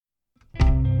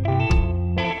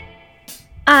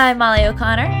I'm Molly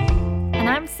O'Connor. And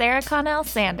I'm Sarah Connell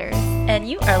Sanders. And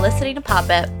you are listening to Pop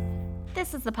It.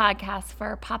 This is the podcast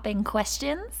for popping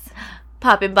questions,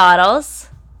 popping bottles,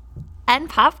 and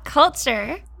pop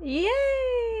culture.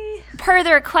 Yay! Per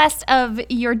the request of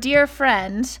your dear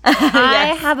friend,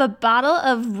 I have a bottle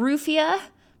of Rufia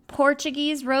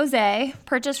Portuguese Rosé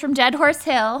purchased from Dead Horse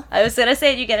Hill. I was going to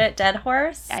say, did you get it at Dead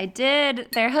Horse? I did.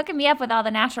 They're hooking me up with all the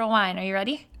natural wine. Are you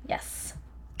ready? Yes.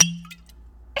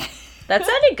 That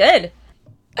sounded good.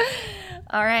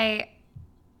 All right.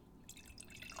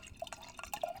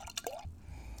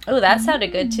 Oh, that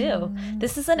sounded good too.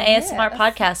 This is an ASMR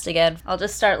podcast again. I'll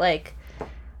just start like...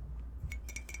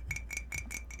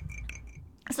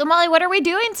 So Molly, what are we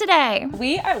doing today?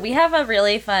 We have a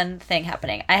really fun thing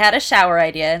happening. I had a shower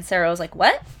idea and Sarah was like,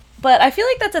 what? But I feel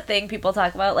like that's a thing people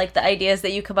talk about, like the ideas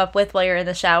that you come up with while you're in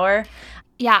the shower.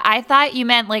 Yeah, I thought you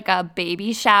meant like a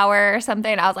baby shower or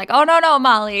something. I was like, oh, no,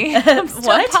 Molly. I'm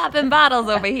still popping bottles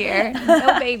over here.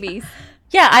 No babies.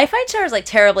 Yeah, I find showers like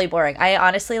terribly boring. I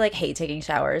honestly like hate taking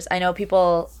showers. I know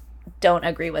people don't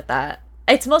agree with that.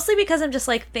 It's mostly because I'm just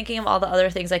like thinking of all the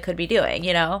other things I could be doing,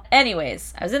 you know?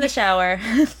 Anyways, I was in the shower.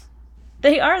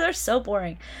 They're so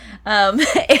boring. And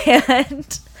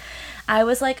I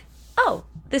was like, oh,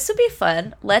 this would be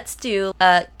fun. Let's do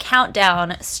a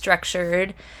countdown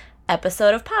structured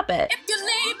episode of Pop It. If you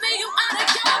leave me, you out of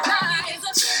your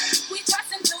eyes. We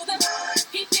dress into the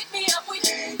he picked me up, we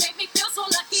make me feel so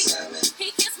lucky.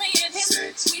 He kissed me in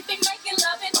his we be making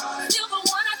love and still the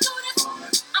one I do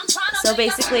this. I'm trying to So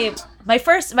basically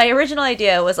my original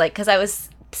idea was like, because I was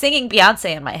singing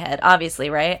Beyonce in my head, obviously,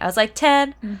 right? I was like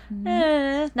 10, 9.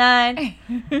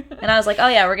 And I was like, oh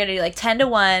yeah, we're gonna do like 10 to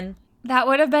 1. That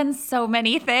would have been so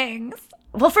many things.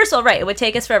 Well, first of all, right, it would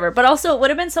take us forever. But also, it would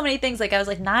have been so many things. Like, I was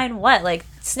like, 9 what? Like,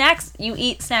 snacks, you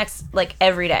eat snacks, like,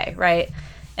 every day, right?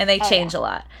 And they change a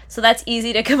lot. So that's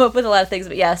easy to come up with a lot of things.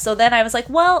 But yeah, so then I was like,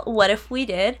 well, what if we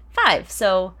did 5?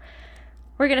 So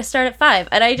we're going to start at 5.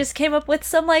 And I just came up with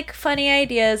some, like, funny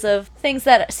ideas of things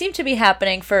that seem to be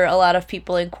happening for a lot of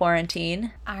people in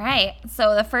quarantine. All right.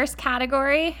 So the first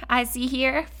category I see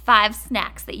here, 5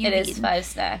 snacks that you've eaten. It is 5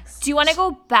 snacks. Do you want to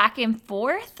go back and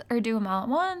forth or do them all at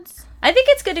once? I think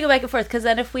it's good to go back and forth because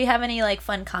then if we have any, like,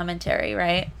 fun commentary,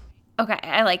 right? Okay,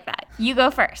 I like that. You go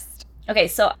first. Okay,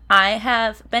 so I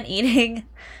have been eating...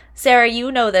 Sarah,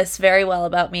 you know this very well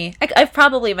about me. I've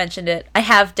probably mentioned it. I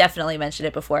have definitely mentioned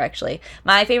it before, actually.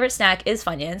 My favorite snack is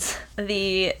Funyuns.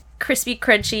 The crispy,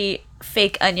 crunchy,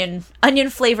 fake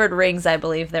onion-flavored rings, I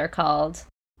believe they're called.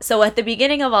 So at the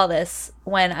beginning of all this,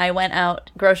 when I went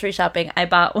out grocery shopping, I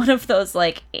bought one of those,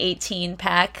 like,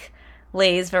 18-pack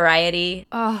Lay's variety.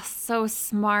 Oh, so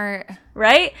smart.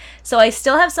 Right? So I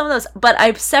still have some of those, but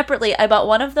I bought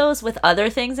one of those with other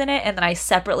things in it, and then I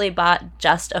separately bought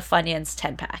just a Funyuns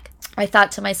 10-pack. I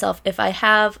thought to myself, if I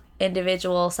have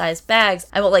individual sized bags,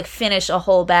 I will like finish a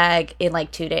whole bag in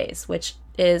like 2 days, which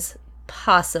is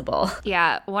possible.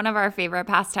 Yeah, one of our favorite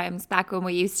pastimes back when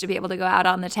we used to be able to go out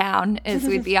on the town is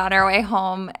we'd be on our way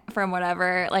home from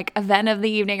whatever like event of the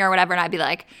evening or whatever, and I'd be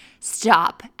like,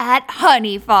 stop at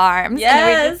Honey Farms. Yes.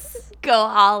 And we just go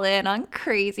all in on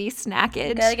crazy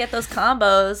snackage. Gotta get those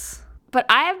combos. But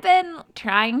I've been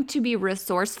trying to be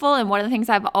resourceful, and one of the things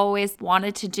I've always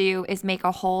wanted to do is make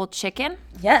a whole chicken.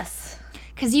 Yes.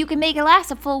 Because you can make it last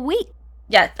a full week.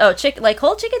 Yeah. Oh, like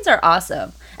whole chickens are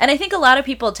awesome. And I think a lot of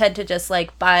people tend to just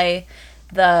like buy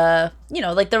the,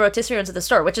 like the rotisserie ones at the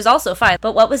store, which is also fine.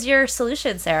 But what was your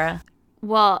solution, Sarah?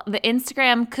 Well, the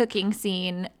Instagram cooking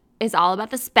scene is all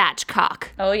about the spatchcock.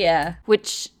 Oh, yeah.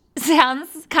 Which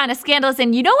sounds kind of scandalous.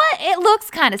 And you know what? It looks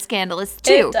kind of scandalous,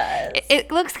 too. It does.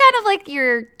 It looks kind of like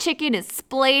your chicken is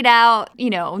splayed out,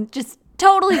 just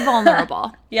totally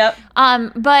vulnerable. Yep.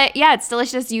 But yeah, it's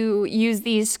delicious. You use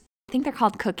these, I think they're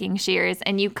called cooking shears,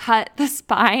 and you cut the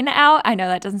spine out. I know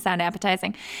that doesn't sound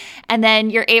appetizing. And then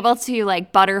you're able to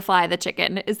like butterfly the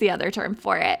chicken is the other term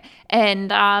for it.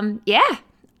 And yeah,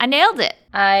 I nailed it.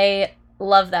 I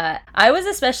love that. I was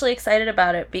especially excited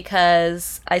about it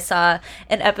because I saw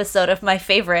an episode of my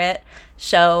favorite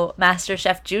show,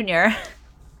 MasterChef Junior,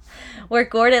 where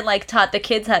Gordon like taught the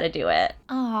kids how to do it.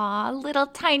 Aw, little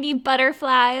tiny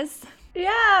butterflies.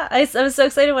 Yeah, I was so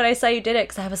excited when I saw you did it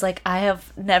because I was like, I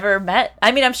have never met,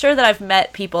 I mean, I'm sure that I've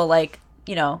met people like,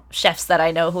 chefs that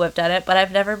I know who have done it, but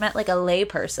I've never met like a lay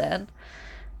person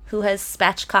who has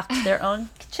spatchcocked their own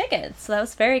chicken. So that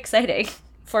was very exciting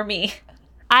for me.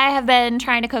 I have been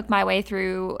trying to cook my way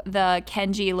through the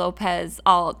Kenji Lopez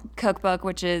Alt cookbook,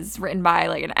 which is written by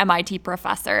like an MIT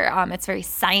professor. It's very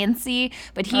sciencey,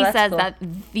 but he says cool. that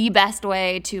the best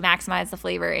way to maximize the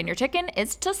flavor in your chicken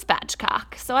is to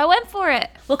spatchcock. So I went for it.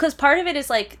 Well, because part of it is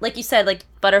like you said, like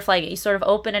butterfly, you sort of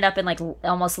open it up and like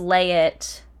almost lay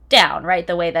it down, right?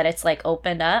 The way that it's like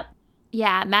opened up.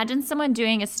 Yeah, imagine someone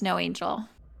doing a snow angel.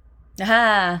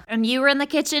 Ah. And you were in the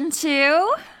kitchen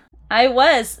too? I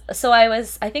was. So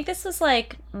I think this was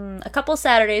like a couple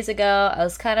Saturdays ago. I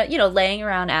was kind of, laying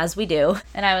around as we do.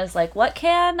 And I was like, what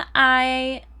can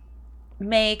I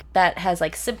make that has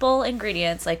like simple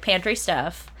ingredients, like pantry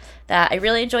stuff that I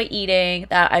really enjoy eating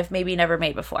that I've maybe never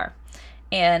made before?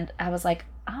 And I was like,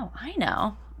 oh, I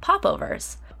know.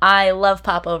 Popovers. I love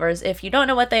popovers. If you don't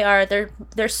know what they are,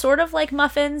 they're sort of like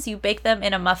muffins. You bake them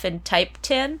in a muffin type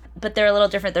tin, but they're a little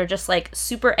different. They're just like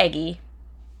super eggy.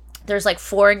 There's like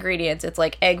 4 ingredients. It's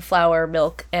like egg, flour,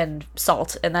 milk, and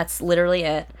salt, and that's literally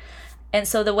it. And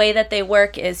so the way that they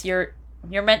work is you're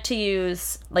meant to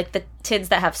use like the tins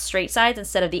that have straight sides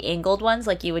instead of the angled ones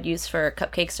like you would use for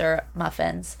cupcakes or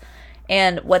muffins.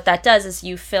 And what that does is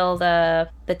you fill the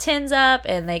tins up,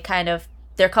 and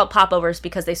they're called popovers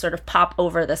because they sort of pop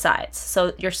over the sides.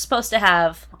 So you're supposed to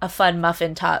have a fun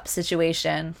muffin top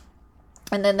situation.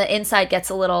 And then the inside gets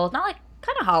a little, not like,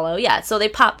 kind of hollow, yeah. So they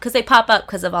pop up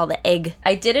because of all the egg.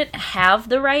 I didn't have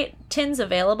the right tins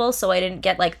available, so I didn't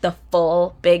get like the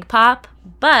full big pop,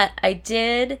 but I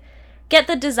did get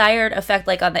the desired effect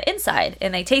like on the inside,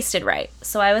 and they tasted right.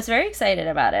 So I was very excited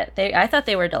about it. I thought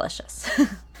they were delicious.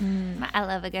 I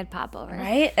love a good popover.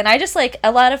 Right? And I just like,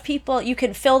 a lot of people, you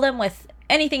can fill them with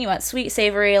anything you want, sweet,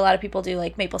 savory. A lot of people do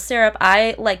like maple syrup.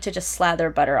 I like to just slather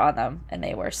butter on them, and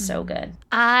they were so good.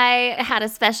 I had a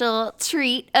special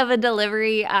treat of a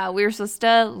delivery. We were supposed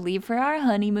to leave for our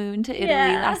honeymoon to Italy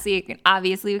last week, and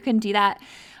obviously we couldn't do that.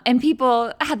 And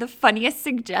people had the funniest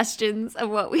suggestions of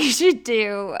what we should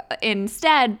do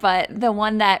instead, but the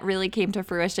one that really came to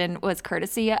fruition was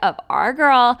courtesy of our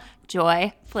girl,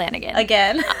 Joy Flanagan.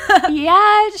 Again.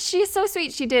 Yeah, she's so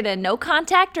sweet. She did a no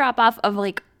contact drop off of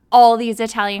like all these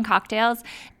Italian cocktails.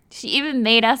 She even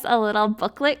made us a little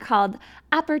booklet called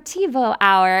Aperitivo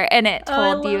Hour, and it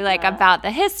told you like about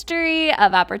the history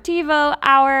of Aperitivo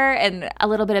Hour and a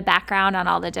little bit of background on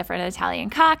all the different Italian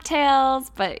cocktails.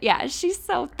 But yeah, she's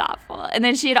so thoughtful. And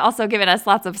then she had also given us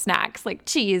lots of snacks like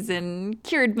cheese and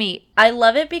cured meat. I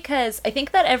love it because I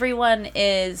think that everyone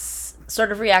is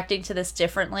sort of reacting to this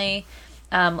differently.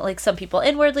 Like some people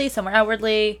inwardly, some are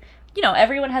outwardly.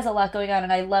 Everyone has a lot going on,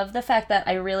 and I love the fact that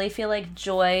I really feel like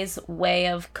Joy's way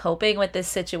of coping with this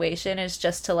situation is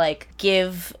just to like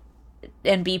give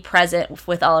and be present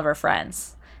with all of her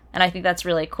friends. And I think that's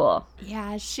really cool.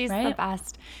 Yeah, she's the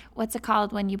best. What's it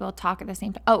called when you both talk at the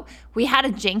same time? Oh, we had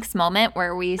a Jinx moment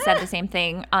where we said the same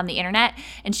thing on the internet,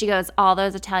 and she goes, all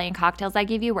those Italian cocktails I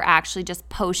gave you were actually just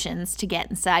potions to get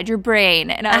inside your brain.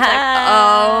 And I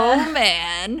was like, oh,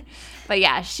 man. But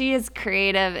yeah, she is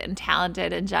creative and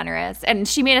talented and generous. And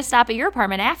she made us stop at your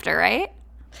apartment after, right?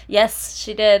 Yes,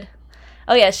 she did.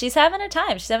 Oh, yeah, she's having a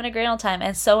time. She's having a great old time.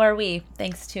 And so are we,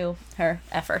 thanks to her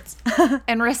efforts.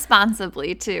 And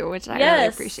responsibly, too, which I really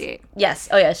appreciate. Yes.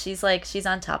 Oh, yeah, she's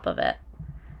on top of it.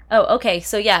 Oh, okay.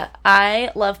 So, yeah,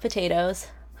 I love potatoes.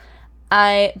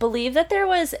 I believe that there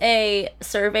was a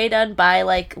survey done by,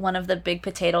 like, one of the big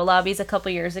potato lobbies a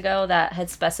couple years ago that had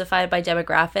specified by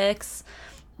demographics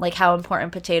like how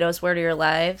important potatoes were to your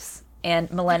lives. And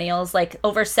millennials, like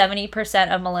over 70%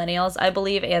 of millennials, I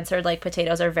believe, answered like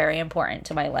potatoes are very important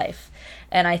to my life.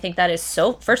 And I think that is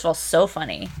first of all, so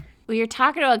funny. Well, you're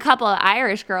talking to a couple of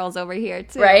Irish girls over here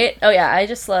too. Right? Oh yeah,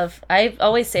 I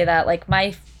always say that. Like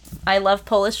I love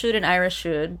Polish food and Irish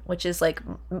food, which is like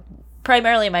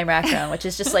primarily my background, which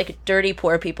is just like dirty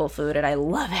poor people food, and I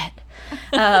love it.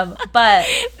 But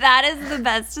that is the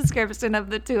best description of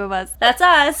the two of us. That's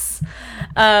us.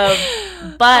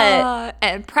 But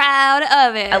and proud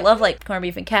of it. I love like corned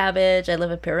beef and cabbage. I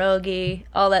love a pierogi,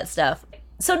 all that stuff.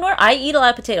 So I eat a lot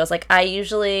of potatoes. Like I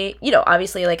usually,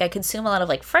 obviously like I consume a lot of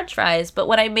like French fries, but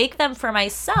when I make them for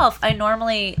myself, I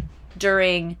normally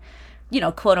during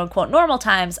quote unquote normal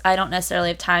times, I don't necessarily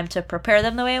have time to prepare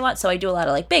them the way I want. So I do a lot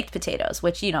of like baked potatoes,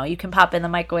 which, you can pop in the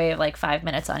microwave like 5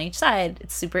 minutes on each side.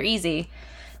 It's super easy.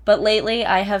 But lately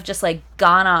I have just like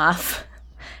gone off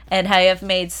and I have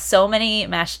made so much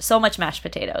mashed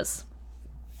potatoes.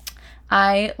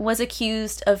 I was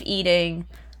accused of eating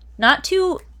not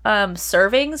 2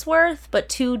 servings worth, but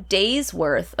 2 days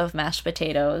worth of mashed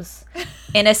potatoes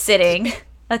in a sitting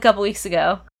a couple weeks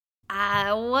ago.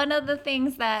 One of the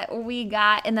things that we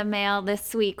got in the mail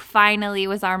this week finally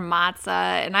was our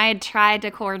matzah, and I had tried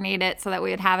to coordinate it so that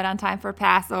we would have it on time for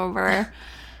Passover.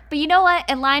 But you know what?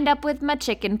 It lined up with my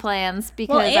chicken plans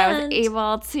because I was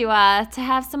able to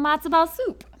have some matzo ball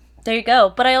soup. There you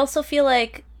go. But I also feel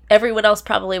like everyone else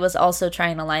probably was also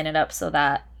trying to line it up so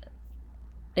that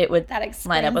it would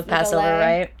line up with Passover,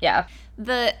 right? Yeah.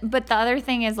 But the other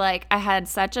thing is, like, I had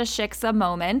such a shiksa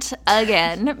moment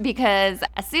again because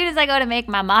as soon as I go to make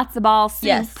my matzo ball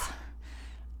soup,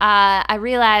 I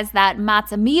realized that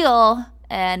matzo meal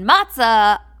and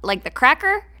matzah, like the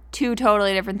cracker, two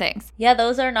totally different things. Yeah,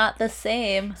 those are not the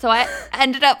same. So I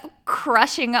ended up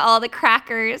crushing all the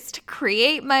crackers to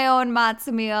create my own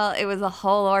matzo meal. It was a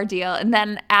whole ordeal. And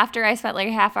then after I spent like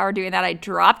a half hour doing that, I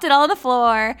dropped it all on the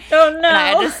floor. Oh, no. And I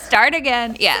had to start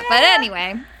again. Yeah. But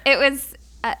anyway, it was,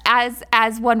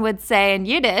 as one would say in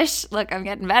Yiddish, look, I'm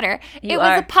getting better. It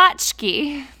was a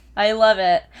potchki. I love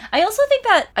it. I also think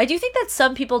that, I do think that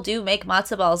some people do make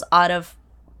matzo balls out of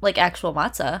like actual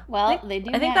matzah. Well, they do.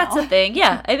 I think that's a thing.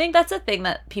 Yeah, I think that's a thing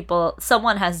that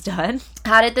someone has done.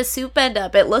 How did the soup end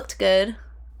up? It looked good.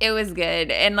 It was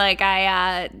good. And like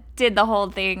I did the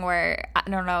whole thing where, I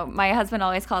don't know, my husband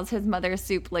always calls his mother's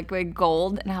soup liquid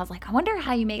gold. And I was like, I wonder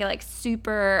how you make it like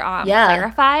super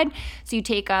clarified. So you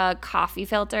take a coffee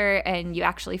filter and you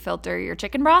actually filter your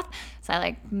chicken broth. So I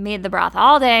like made the broth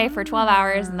all day for 12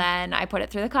 hours and then I put it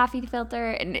through the coffee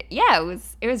filter. And yeah,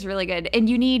 it was really good. And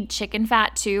you need chicken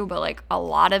fat too, but like a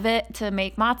lot of it to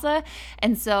make matzah.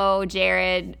 And so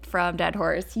Jared from Dead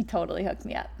Horse, he totally hooked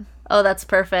me up. Oh, that's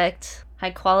perfect. High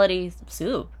quality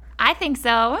soup. I think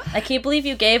so. I can't believe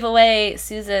you gave away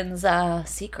Susan's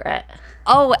secret.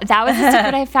 Oh, that was a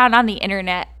secret I found on the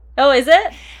internet. Oh, is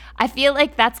it? I feel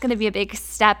like that's going to be a big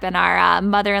step in our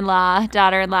mother-in-law,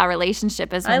 daughter-in-law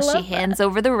relationship is when she hands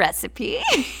over the recipe.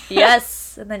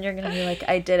 Yes. And then you're going to be like,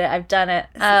 I did it. I've done it.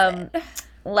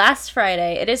 Last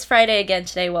Friday, it is Friday again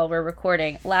today while we're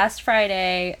recording. Last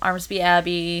Friday, Armsby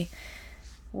Abbey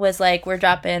was like, we're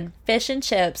dropping fish and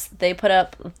chips. They put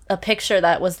up a picture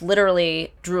that was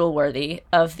literally drool worthy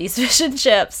of these fish and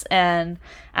chips. And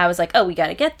I was like, oh, we got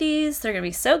to get these. They're going to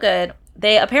be so good.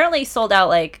 They apparently sold out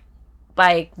like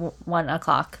by 1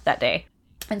 o'clock that day.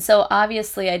 And so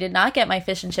obviously I did not get my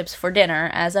fish and chips for dinner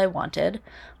as I wanted.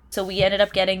 So we ended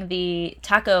up getting the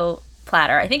taco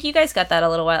platter. I think you guys got that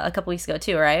a couple weeks ago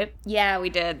too, right? Yeah, we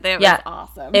did. It was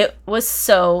awesome. It was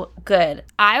so good.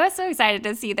 I was so excited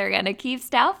to see they're going to keep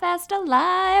Stoutfest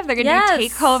alive. They're going to do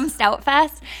Take Home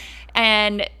Stoutfest.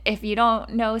 And if you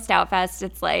don't know Stoutfest,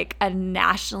 it's like a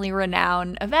nationally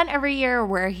renowned event every year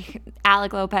where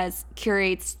Alec Lopez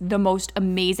curates the most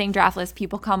amazing draft list.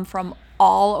 People come from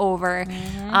all over.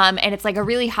 And it's like a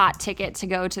really hot ticket to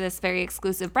go to this very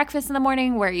exclusive breakfast in the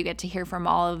morning where you get to hear from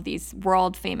all of these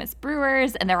world famous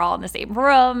brewers and they're all in the same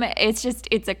room. It's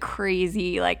a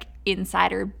crazy like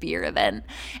insider beer event.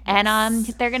 And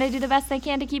they're going to do the best they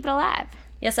can to keep it alive.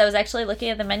 Yes, I was actually looking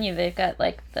at the menu. They've got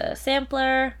like the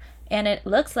sampler and it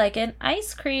looks like an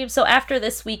ice cream. So after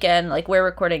this weekend, like we're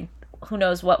recording, who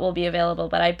knows what will be available,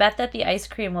 but I bet that the ice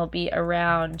cream will be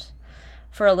around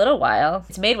for a little while.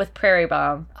 It's made with Prairie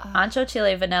Bomb, ancho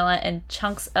chile, vanilla, and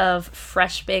chunks of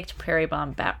fresh baked Prairie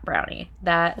Bomb brownie.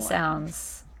 That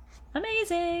sounds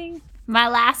amazing. My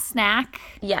last snack.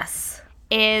 Yes.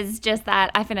 Is just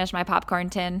that I finished my popcorn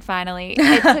tin finally.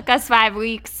 It took us 5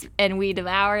 weeks and we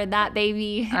devoured that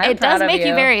baby. It does make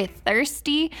you very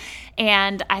thirsty.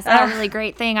 And I saw a really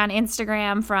great thing on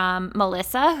Instagram from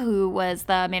Melissa, who was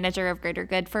the manager of Greater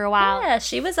Good for a while. Yeah,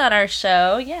 she was on our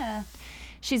show. Yeah.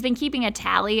 She's been keeping a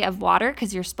tally of water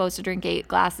because you're supposed to drink 8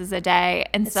 glasses a day.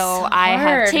 And so I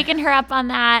have taken her up on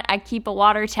that. I keep a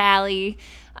water tally.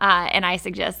 And I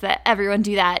suggest that everyone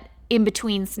do that in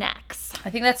between snacks. I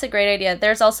think that's a great idea.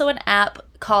 There's also an app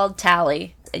called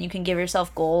Tally, and you can give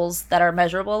yourself goals that are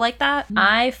measurable like that.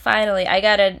 I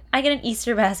got an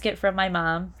Easter basket from my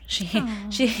mom. She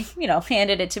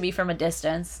handed it to me from a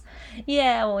distance.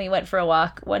 Yeah, when we went for a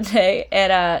walk one day,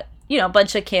 and a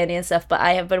bunch of candy and stuff. But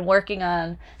I have been working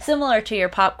on, similar to your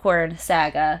popcorn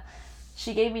saga,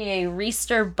 she gave me a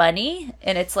Reester bunny,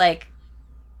 and it's like,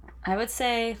 I would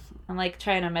say, I'm like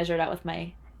trying to measure it out with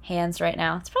my hands right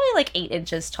now. It's probably like 8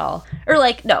 inches tall, or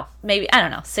like, no, maybe, I don't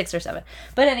know, 6 or 7.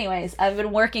 But anyways, I've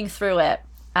been working through it.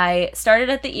 I started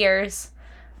at the ears.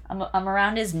 I'm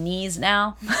around his knees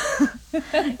now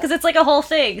because it's like a whole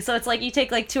thing. So it's like you take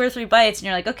like 2 or 3 bites and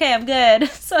you're like, okay, I'm good.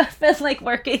 So I've been like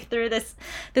working through this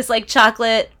like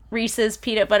chocolate Reese's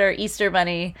peanut butter Easter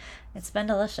bunny. It's been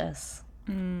delicious.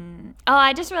 Oh,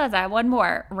 I just realized I have one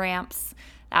more. Ramps.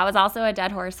 That was also a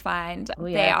Dead Horse find. Oh,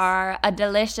 They yes. are a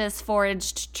delicious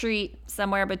foraged treat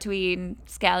somewhere between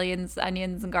scallions,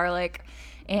 onions, and garlic.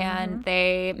 And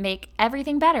they make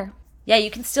everything better. Yeah,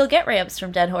 you can still get ramps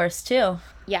from Dead Horse too.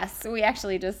 Yes, we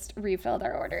actually just refilled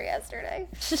our order yesterday.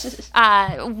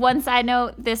 One side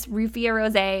note, this Rufia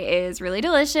Rosé is really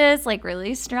delicious, like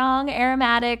really strong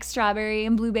aromatic strawberry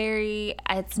and blueberry.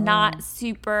 It's not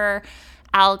super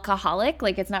alcoholic,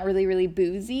 like it's not really, really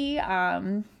boozy.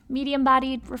 Medium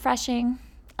bodied, refreshing.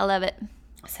 I love it.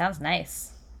 Sounds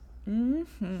nice.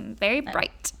 Very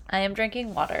bright. I am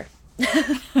drinking water.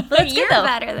 Let's You're go.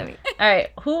 better than me. All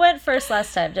right, who went first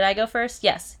last time? Did I go first?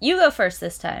 Yes, you go first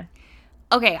this time.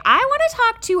 Okay, I want to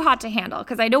talk Too Hot to Handle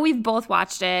because I know we've both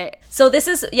watched it. So this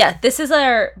is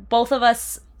our, both of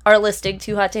us are listing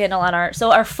Too Hot to Handle on our,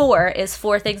 so our 4 is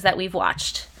 4 things that we've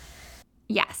watched.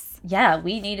 Yes. Yeah,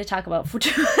 we need to talk about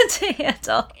Too Hot to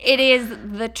Handle. It is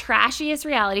the trashiest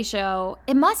reality show.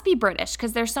 It must be British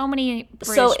because there's so many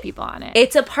British people on it.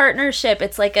 It's a partnership.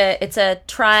 It's like it's a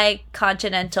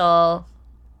tri-continental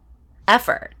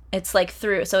effort. It's like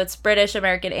so it's British,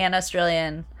 American, and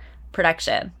Australian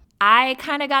production. I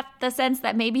kind of got the sense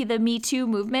that maybe the Me Too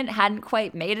movement hadn't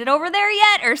quite made it over there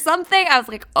yet or something. I was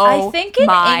like, oh, I think in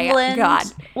my England, God.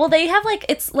 well, they have like,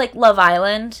 it's like Love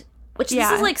Island, which this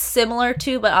Yeah. is like similar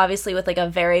to, but obviously with like a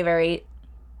very, very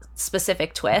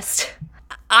specific twist.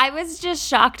 I was just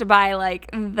shocked by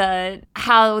like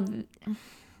how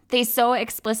they so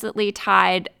explicitly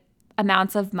tied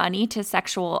amounts of money to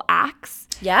sexual acts.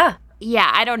 Yeah.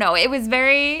 Yeah, I don't know. It was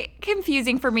very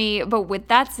confusing for me, but with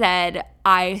that said,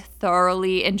 I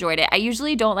thoroughly enjoyed it. I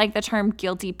usually don't like the term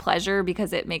guilty pleasure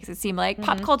because it makes it seem like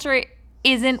pop culture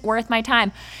isn't worth my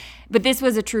time. But this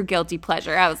was a true guilty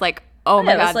pleasure. I was like, oh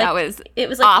my God, that was it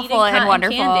was like eating awful and cotton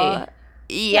wonderful. candy.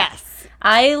 Yes.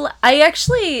 I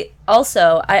actually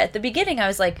also, at the beginning, I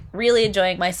was like really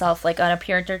enjoying myself like on a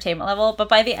pure entertainment level, but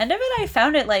by the end of it, I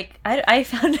found it like, I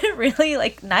found it really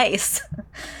like nice.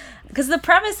 Because the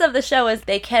premise of the show is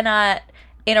they cannot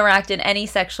interact in any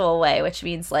sexual way, which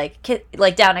means like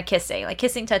like down to kissing, like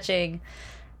kissing, touching,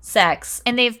 sex.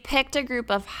 And they've picked a group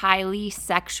of highly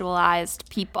sexualized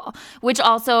people, which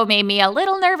also made me a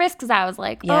little nervous because I was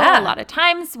like, Yeah. a lot of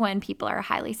times when people are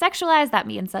highly sexualized, that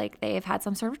means like they've had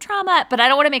some sort of trauma. But I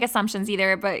don't want to make assumptions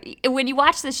either. But when you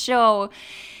watch this show,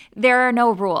 there are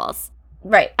no rules.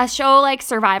 Right. A show like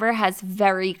Survivor has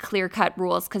very clear-cut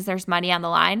rules because there's money on the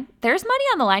line. There's money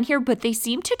on the line here, but they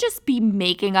seem to just be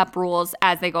making up rules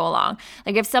as they go along.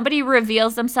 Like if somebody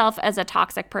reveals themselves as a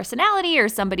toxic personality or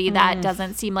somebody that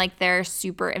doesn't seem like they're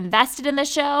super invested in the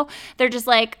show, they're just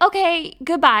like, okay,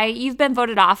 goodbye. You've been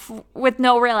voted off with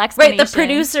no real explanation. Right, the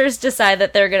producers decide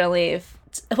that they're going to leave.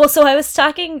 Well, so I was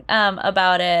talking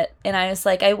about it, and I was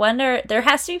like, I wonder, there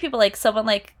has to be people like someone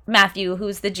like Matthew,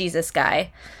 who's the Jesus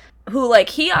guy, who, like,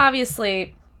 he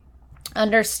obviously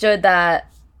understood that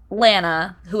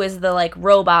Lana, who is the, like,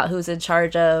 robot who's in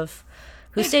charge of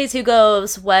who stays, who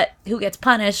goes, who gets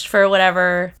punished for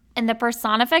whatever. And the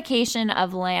personification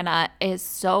of Lana is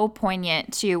so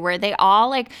poignant, too, where they all,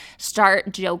 like,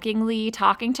 start jokingly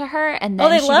talking to her, and then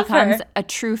they she love becomes her. a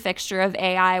true fixture of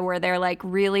AI, where they're, like,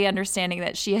 really understanding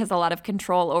that she has a lot of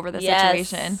control over the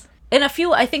situation. And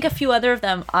I think a few other of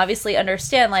them obviously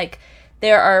understand, like,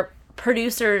 there are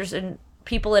producers and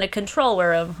people in a control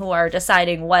room who are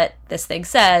deciding what this thing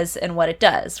says and what it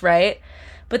does, right?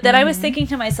 But then I was thinking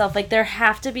to myself, like, there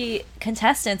have to be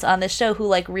contestants on this show who,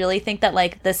 like, really think that,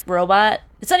 like, this robot,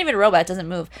 it's not even a robot, it doesn't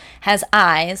move, has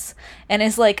eyes and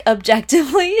is, like,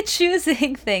 objectively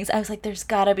choosing things. I was like, there's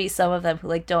gotta be some of them who,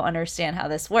 like, don't understand how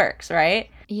this works, right?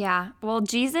 Yeah. Well,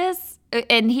 Jesus,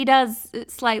 and he does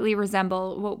slightly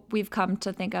resemble what we've come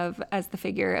to think of as the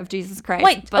figure of Jesus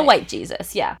Christ. A white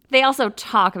Jesus, yeah. They also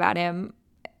talk about him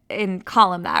and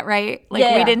call him that, right? Like,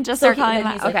 Yeah, we yeah. didn't just So start calling him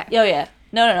that. he's like, Okay. oh, yeah.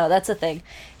 No, that's a thing.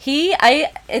 And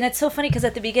it's so funny because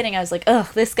at the beginning I was like, ugh,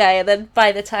 this guy. And then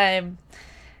by the time,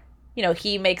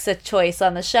 he makes a choice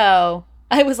on the show,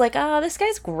 I was like, oh, this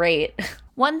guy's great.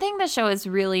 One thing the show is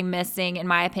really missing, in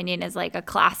my opinion, is like a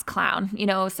class clown,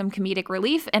 some comedic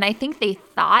relief. And I think they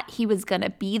thought he was going to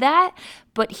be that,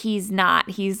 but he's not.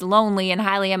 He's lonely and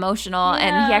highly emotional.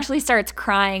 And he Yeah. actually starts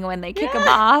crying when they kick him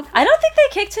off. I don't think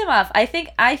they kicked him off. I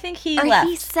think he Or left.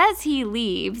 he says he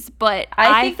leaves, but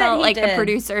I I think that felt he like the did.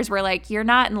 producers were like, you're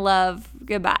not in love.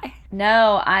 Goodbye.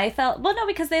 No,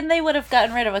 because then they would have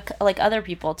gotten rid of like other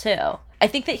people too. I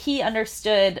think that he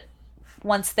understood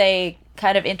once they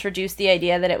kind of introduced the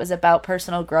idea that it was about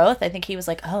personal growth. I think he was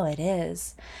like, oh, it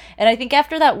is. And I think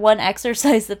after that one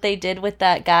exercise that they did with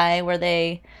that guy where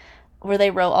they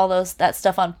wrote all that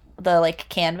stuff on the like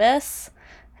canvas,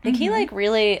 I think he like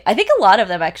really, I think a lot of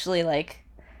them actually like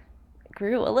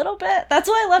grew a little bit. That's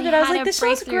why I loved it. I was like, this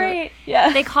show's great.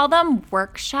 Yeah. They call them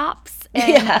workshops.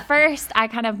 And at first, I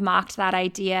kind of mocked that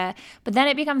idea, but then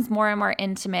it becomes more and more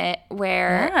intimate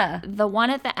where the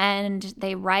one at the end,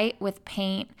 they write with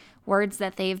paint words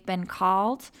that they've been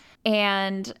called.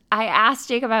 And I asked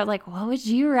Jacob, I was like, what would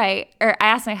you write? Or I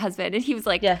asked my husband, and he was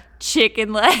like,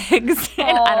 chicken legs.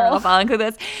 And I don't know if I'll include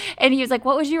this. And he was like,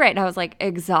 what would you write? And I was like,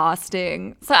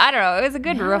 exhausting. So I don't know. It was a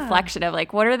good reflection of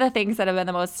like, what are the things that have been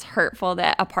the most hurtful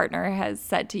that a partner has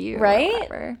said to you?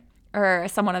 Right. Or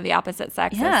someone of the opposite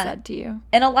sex has said to you.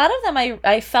 And a lot of them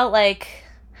I felt like,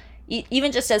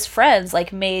 even just as friends,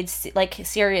 like made like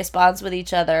serious bonds with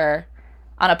each other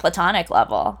on a platonic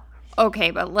level.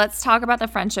 Okay, but let's talk about the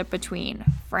friendship between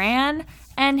Fran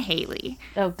and Haley.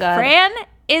 Oh, God. Fran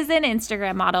is an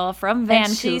Instagram model from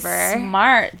Vancouver. And she's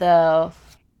smart, though.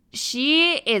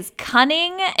 She is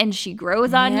cunning, and she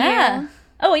grows on you.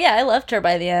 Oh, yeah, I loved her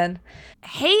by the end.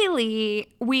 Haley,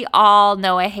 we all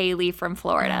know a Haley from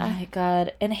Florida. Oh, my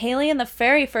God. And Haley in the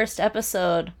very first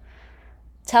episode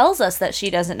tells us that she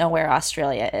doesn't know where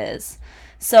Australia is.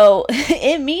 So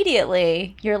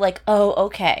immediately, you're like, oh,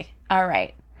 okay, all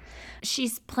right.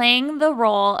 She's playing the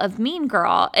role of mean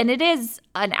girl, and it is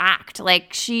an act.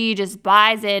 Like, she just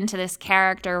buys into this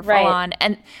character full on.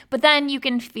 But then you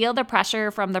can feel the pressure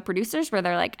from the producers where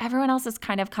they're like, everyone else is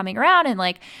kind of coming around and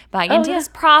like buying into this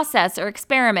process or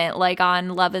experiment, like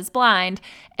on Love is Blind,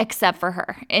 except for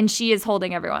her. And she is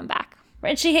holding everyone back.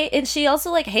 Right, and she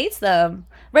also like hates them.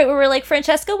 Right, where we're like,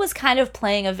 Francesca was kind of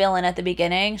playing a villain at the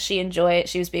beginning. She enjoyed,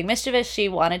 she was being mischievous. She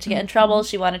wanted to get in trouble.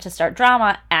 She wanted to start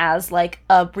drama as like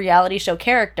a reality show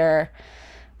character.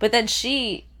 But then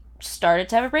she started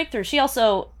to have a breakthrough. She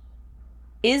also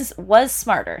was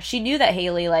smarter. She knew that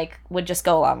Haley like would just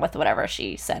go along with whatever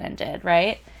she said and did,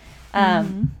 right?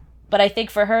 But I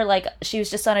think for her, like, she was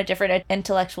just on a different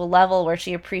intellectual level where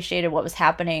she appreciated what was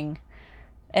happening.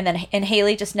 And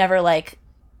Haley just never like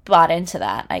bought into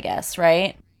that, I guess,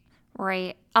 right?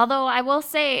 Right. Although I will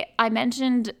say, I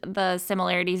mentioned the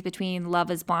similarities between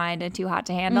Love is Blind and Too Hot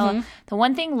to Handle. The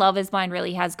one thing Love is Blind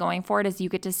really has going for it is you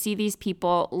get to see these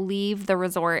people leave the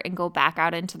resort and go back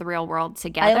out into the real world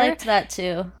together. I liked that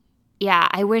too. Yeah,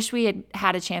 I wish we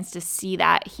had a chance to see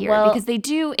that here because they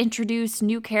do introduce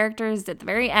new characters at the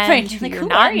very end who you're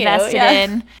not invested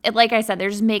in. Like I said, they're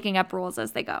just making up rules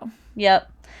as they go.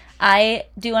 Yep. I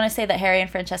do want to say that Harry and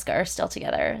Francesca are still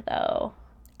together, though.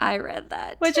 I read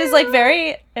that, which is like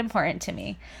very important to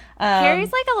me.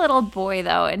 Harry's like a little boy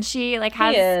though, and she like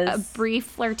has a brief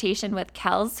flirtation with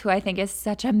Kels, who I think is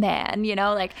such a man. You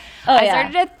know, like I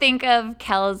started to think of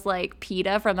Kels like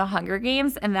Peeta from the Hunger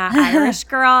Games, and that Irish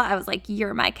girl. I was like,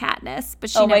 you're my Katniss,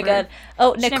 but she my God.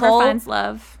 Oh, Nicole never finds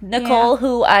love. Nicole,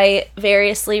 who I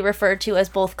variously refer to as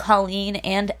both Colleen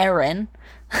and Erin.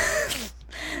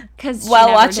 Because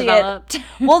while watching it,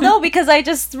 well, no, because I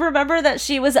just remember that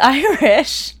she was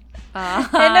Irish, and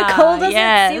Nicole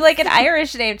doesn't seem like an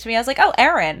Irish name to me. I was like, oh,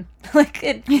 Erin.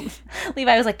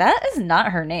 Levi was like, that is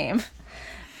not her name.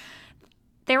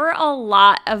 There were a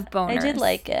lot of boners. I did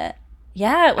like it.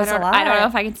 Yeah, it was a lot. I don't know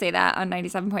if I can say that on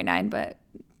 97.9, but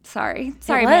sorry,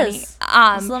 Manny. It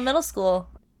was a middle school.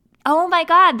 Oh my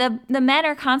God, the men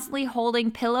are constantly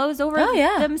holding pillows over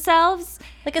themselves,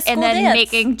 like a school and then dance.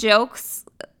 making jokes.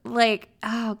 Like,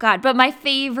 oh God. But my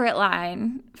favorite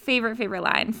line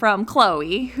from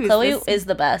Chloe, Chloe is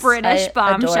the best. British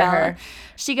bombshell. Adore her.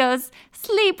 She goes,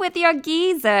 sleep with your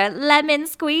geezer, lemon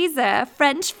squeezer,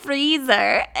 French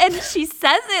freezer. And she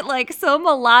says it like so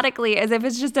melodically as if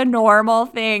it's just a normal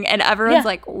thing. And everyone's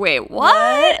like, wait,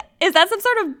 what? Is that some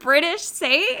sort of British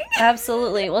saying?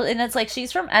 Absolutely. Well, and it's like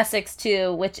she's from Essex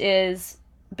too, which is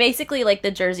basically like the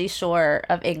Jersey Shore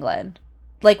of England.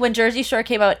 Like, when Jersey Shore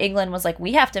came out, England was like,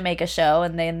 we have to make a show.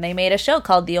 And then they made a show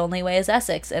called The Only Way is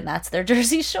Essex. And that's their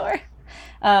Jersey Shore.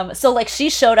 So, like,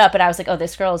 she showed up and I was like, oh,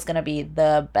 this girl is going to be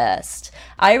the best.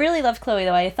 I really loved Chloe,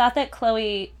 though. I thought that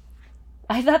Chloe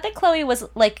was,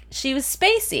 like, she was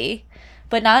spacey,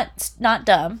 but not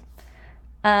dumb.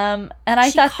 And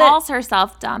I thought she calls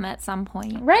herself dumb at some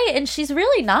point. Right. And she's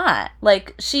really not.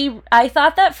 Like, I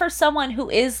thought that for someone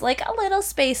who is, like, a little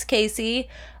space Casey,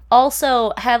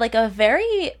 also had like a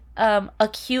very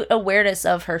acute awareness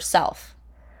of herself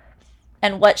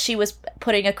and what she was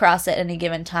putting across at any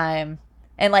given time.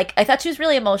 And like, I thought she was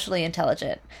really emotionally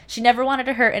intelligent. She never wanted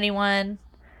to hurt anyone.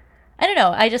 I don't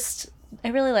know. I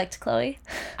really liked Chloe.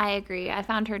 I agree. I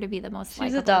found her to be the most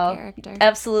likable character.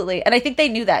 Absolutely. And I think they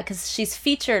knew that because she's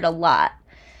featured a lot,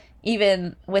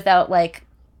 even without like,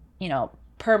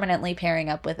 permanently pairing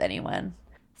up with anyone.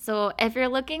 So if you're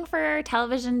looking for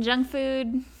television junk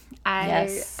food, I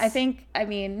think,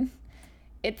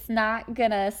 it's not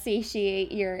gonna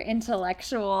satiate your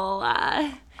intellectual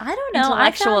I don't know.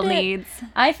 intellectual needs.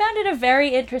 I found it a very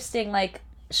interesting, like,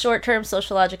 short-term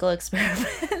sociological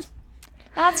experiment.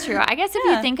 That's true. I guess if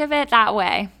you think of it that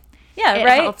way. Yeah, It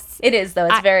right? helps. It is, though.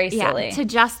 It's very silly. Yeah, to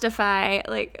justify,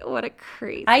 like, what a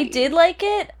crazy. I did like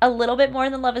it a little bit more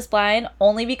than Love is Blind,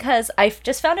 only because I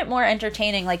just found it more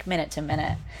entertaining, like, minute to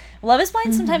minute. Love is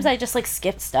Blind, sometimes I just, like,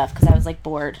 skipped stuff because I was, like,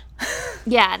 bored.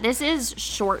 Yeah, this is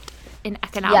short and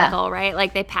economical, right?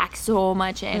 Like, they pack so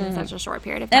much in such a short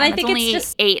period of time. And I think it's only it's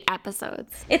just 8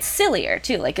 episodes. It's sillier,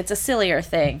 too. Like, it's a sillier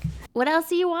thing. What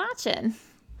else are you watching?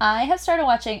 I have started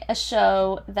watching a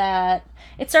show that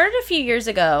it started a few years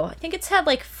ago. I think it's had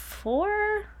like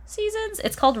 4 seasons.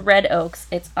 It's called Red Oaks.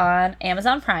 It's on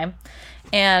Amazon Prime,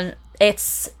 and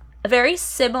it's very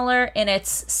similar in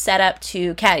its setup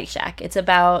to Caddyshack. It's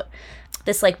about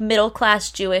this like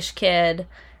middle-class Jewish kid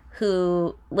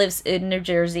who lives in New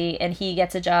Jersey, and he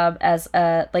gets a job as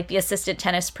like the assistant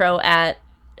tennis pro at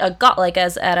a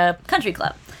country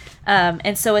club.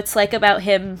 And so it's like about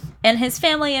him and his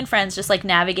family and friends just like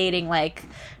navigating like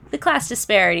the class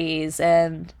disparities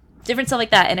and different stuff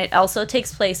like that. And it also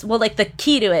takes place, well, like the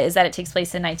key to it is that it takes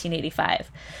place in 1985.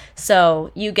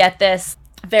 So you get this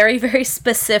very, very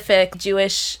specific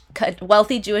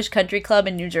wealthy Jewish country club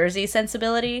in New Jersey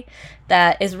sensibility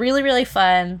that is really, really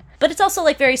fun. But it's also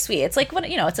like very sweet. It's like,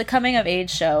 it's a coming of age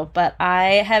show, but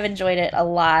I have enjoyed it a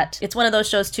lot. It's one of those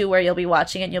shows too where you'll be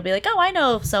watching it and you'll be like, oh, I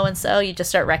know so-and-so. You just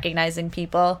start recognizing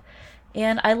people.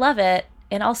 And I love it.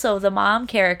 And also the mom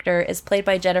character is played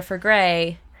by Jennifer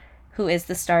Grey, who is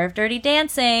the star of Dirty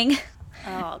Dancing.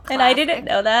 Oh, and I didn't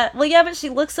know that. Well, yeah, but she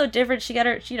looks so different. She got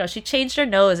her, she changed her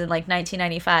nose in like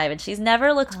 1995 and she's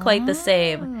never looked quite the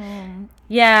same.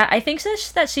 Yeah, I think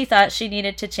that she thought she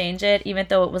needed to change it, even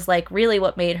though it was like really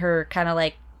what made her kind of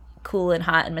like cool and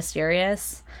hot and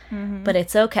mysterious. But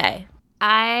it's okay.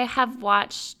 I have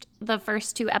watched the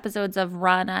first 2 episodes of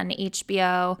Run on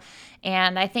HBO,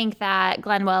 and I think that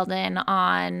Glenn Weldon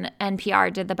on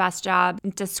NPR did the best job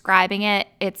describing it.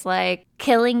 It's like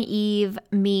Killing Eve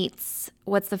meets,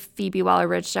 what's the Phoebe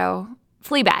Waller-Bridge show?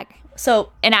 Fleabag.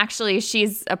 So, and actually,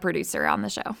 she's a producer on the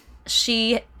show.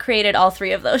 She created all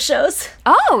 3 of those shows.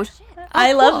 Oh, shit.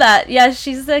 I love that. Yeah,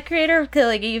 she's the creator of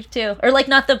Killing Eve, too. Or, like,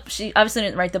 she obviously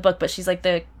didn't write the book, but she's, like,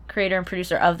 the creator and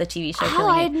producer of the TV show Killing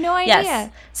Eve. I had no idea.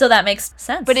 Yes. So that makes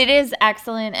sense. But it is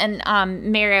excellent.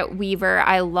 And Merritt Weaver,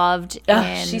 I loved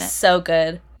she's so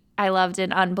good. I loved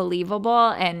in Unbelievable.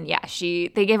 And yeah,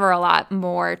 they gave her a lot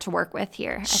more to work with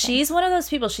here. She's one of those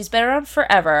people. She's been around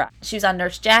forever. She was on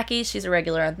Nurse Jackie. She's a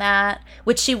regular on that,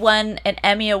 which she won an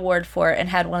Emmy Award for and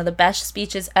had one of the best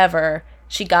speeches ever.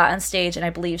 She got on stage and I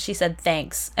believe she said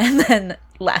thanks and then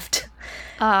left.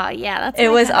 Yeah, it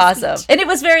was awesome. And it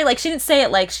was very like, she didn't say it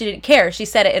like she didn't care. She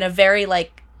said it in a very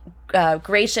like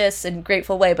gracious and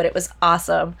grateful way, but it was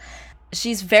awesome.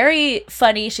 She's very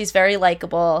funny. She's very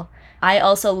likable. I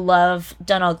also love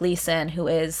Donald Gleason, who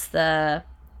is the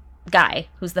guy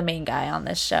who's the main guy on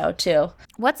this show too.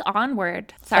 What's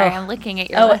Onward? Sorry, I'm looking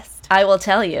at your list. I will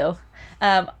tell you.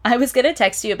 I was gonna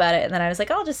text you about it and then I was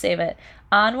like, I'll just save it.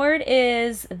 Onward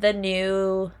is the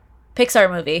new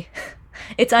Pixar movie.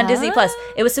 It's on Disney Plus.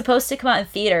 It was supposed to come out in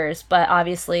theaters, but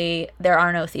obviously there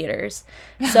are no theaters.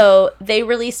 So they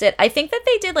released it. I think that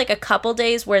they did like a couple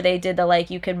days where they did the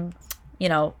like you can,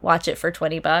 watch it for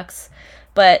 $20.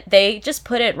 But they just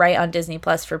put it right on Disney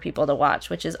Plus for people to watch,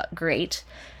 which is great.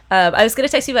 I was going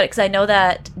to text you about it because I know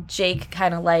that Jake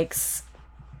kind of likes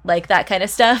like that kind of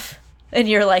stuff. And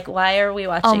you're like, why are we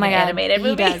watching an animated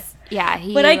movie? He does. Yeah,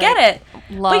 but I get it.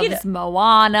 Loves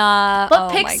Moana.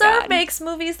 But Pixar makes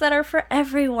movies that are for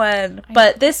everyone.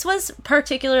 But this was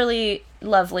particularly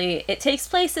lovely. It takes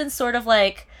place in sort of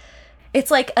like, it's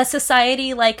like a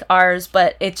society like ours,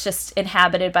 but it's just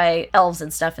inhabited by elves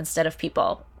and stuff instead of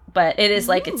people. But it is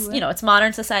like, it's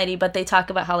modern society, but they talk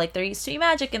about how like there used to be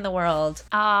magic in the world.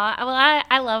 Well,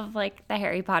 I love like the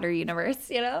Harry Potter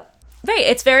universe, Right,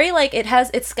 it's very like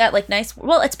it's got like nice,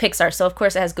 well, it's Pixar, so of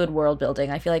course it has good world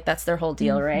building. I feel like that's their whole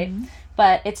deal, right?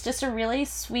 But it's just a really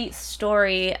sweet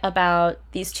story about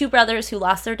these 2 brothers who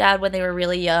lost their dad when they were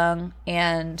really young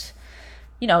and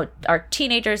are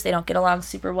teenagers. They don't get along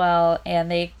super well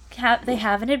and they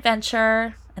have an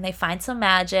adventure and they find some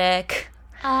magic.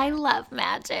 I love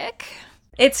magic.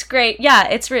 It's great. Yeah,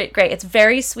 it's really great. It's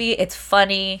very sweet. It's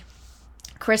funny.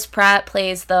 Chris Pratt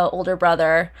plays the older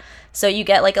brother. So you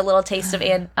get like a little taste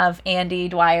of Andy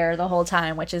Dwyer the whole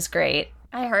time, which is great.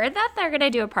 I heard that they're going to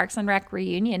do a Parks and Rec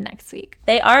reunion next week.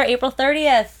 They are April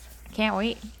 30th. Can't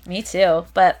wait. Me too.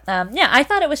 But yeah, I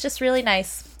thought it was just really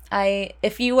nice.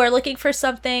 If you are looking for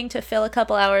something to fill a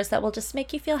couple hours that will just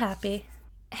make you feel happy.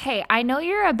 Hey, I know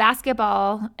you're an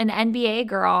NBA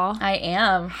girl. I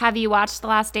am. Have you watched The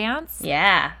Last Dance?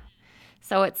 Yeah.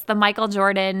 So it's the Michael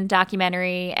Jordan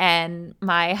documentary, and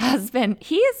my husband,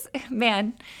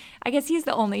 I guess he's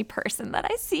the only person that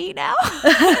I see now.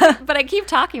 But I keep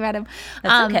talking about him.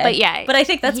 That's okay. But yeah. But I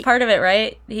think that's part of it,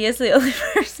 right? He is the only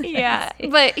person. Yeah.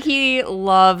 But he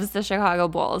loves the Chicago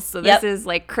Bulls. So this is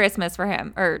like Christmas for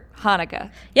him, or Hanukkah.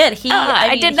 Yeah,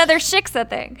 I did another Shiksa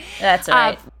thing. That's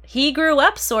right. He grew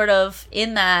up sort of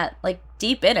in that, like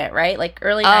deep in it, right? Like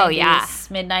early 90s,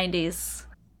 mid 90s.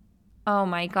 Oh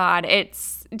my God.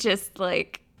 It's just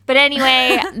like, but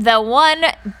anyway, the one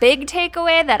big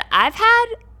takeaway that I've had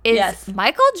is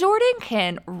Michael Jordan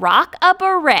can rock a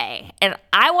beret, and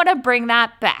I want to bring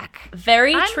that back.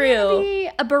 Very true. I'm gonna be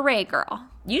a beret girl.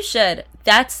 You should.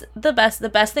 That's the best. The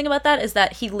best thing about that is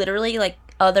that he literally, like,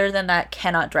 other than that,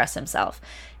 cannot dress himself.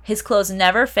 His clothes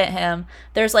never fit him.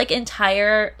 There's like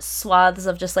entire swaths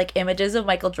of just like images of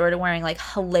Michael Jordan wearing like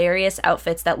hilarious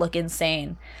outfits that look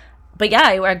insane. But yeah,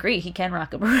 I agree. He can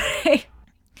rock a beret.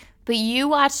 But you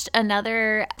watched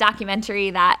another documentary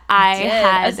that I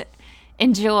had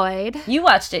enjoyed. You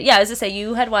watched it. Yeah, I was going to say,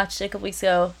 you had watched it a couple weeks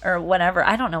ago or whenever.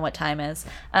 I don't know what time is.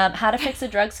 How to Fix a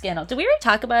Drug Scandal. Did we already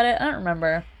talk about it? I don't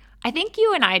remember. I think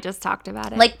you and I just talked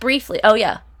about it. Like briefly. Oh,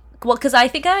 yeah. Well, because I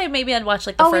think maybe I'd watched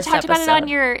like the first episode. Oh, we talked about it on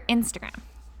your Instagram.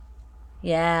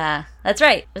 Yeah, that's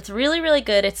right. It's really, really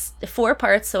good. It's 4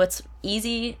 parts, so it's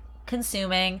easy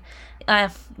consuming.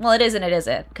 Well, it is and it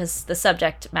isn't, because the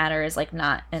subject matter is like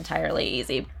not entirely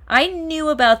easy. I knew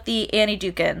about the Annie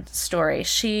Dookhan story.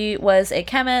 She was a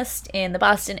chemist in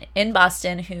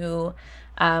Boston who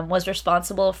was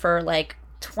responsible for like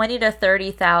 20 to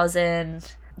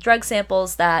 30,000 drug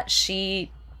samples that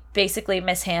she basically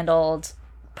mishandled,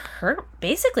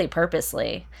 basically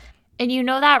purposely. And you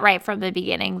know that right from the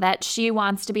beginning, that she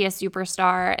wants to be a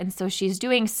superstar, and so she's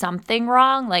doing something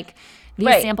wrong. Like,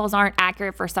 these samples aren't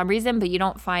accurate for some reason, but you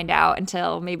don't find out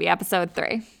until maybe episode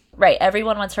 3. Right.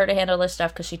 Everyone wants her to handle this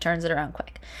stuff because she turns it around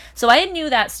quick. So I knew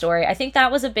that story. I think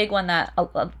that was a big one that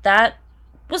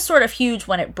was sort of huge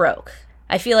when it broke.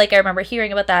 I feel like I remember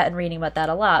hearing about that and reading about that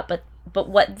a lot. But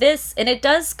what this, and it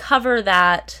does cover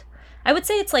that, I would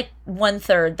say it's like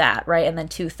 1/3 that, right? And then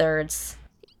 2/3.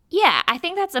 Yeah, I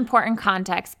think that's important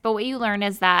context. But what you learn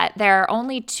is that there are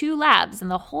only 2 labs in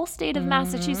the whole state of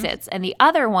Massachusetts, and the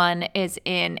other one is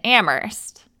in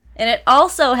Amherst. And it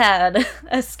also had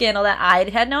a scandal that I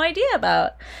had no idea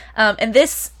about. And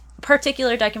this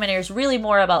particular documentary is really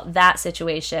more about that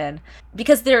situation,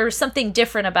 because there's something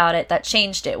different about it that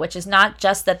changed it, which is not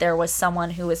just that there was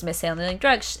someone who was mishandling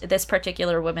drugs. This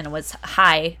particular woman was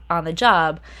high on the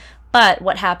job. But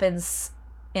what happens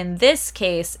in this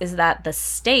case is that the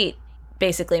state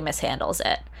basically mishandles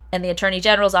it, and the Attorney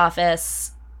General's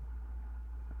office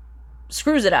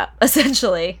screws it up,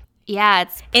 essentially. Yeah,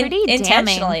 it's pretty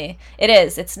intentionally. It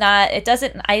is. It's not. It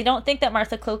doesn't. I don't think that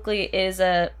Martha Coakley is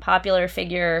a popular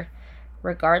figure,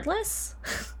 regardless.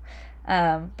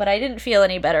 But I didn't feel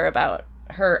any better about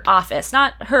her office,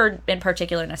 not her in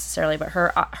particular necessarily, but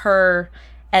her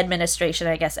administration,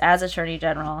 I guess, as Attorney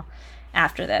General.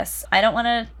 After this, I don't want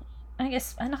to. I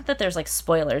guess not that there's like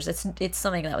spoilers. It's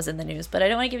something that was in the news, but I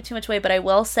don't want to give too much away. But I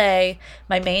will say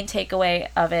my main takeaway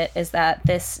of it is that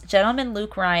this gentleman,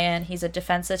 Luke Ryan, he's a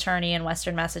defense attorney in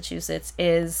Western Massachusetts,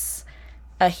 is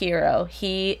a hero.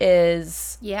 He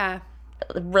is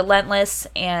relentless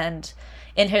and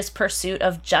in his pursuit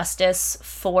of justice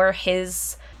for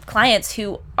his clients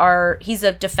he's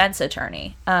a defense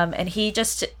attorney. And he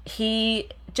just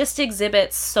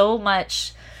exhibits so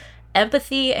much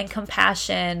empathy and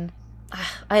compassion.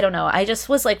 I don't know. I just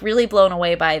was like really blown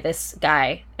away by this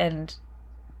guy and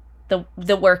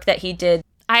the work that he did.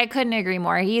 I couldn't agree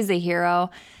more. He's a hero.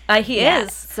 He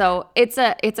is. So it's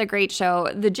a great show.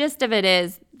 The gist of it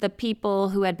is the people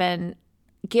who had been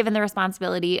given the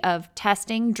responsibility of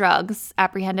testing drugs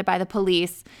apprehended by the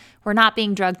police were not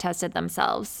being drug tested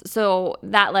themselves. So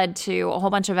that led to a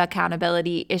whole bunch of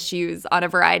accountability issues on a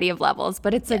variety of levels,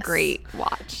 but it's a great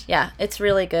watch. Yeah, it's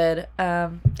really good.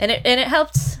 And it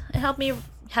helped me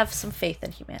have some faith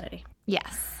in humanity.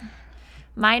 Yes.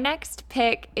 My next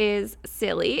pick is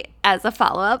silly as a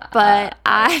follow-up, but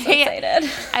I'm so excited.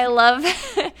 I love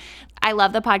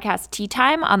the podcast Tea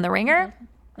Time on The Ringer.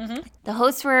 Mm-hmm. The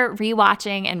hosts were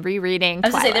rewatching and rereading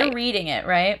Twilight. I was going to say, they're reading it,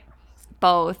 right?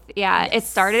 Both. Yeah. Yes. It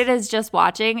started as just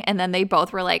watching, and then they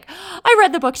both were like, I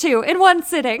read the book too in one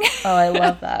sitting. Oh, I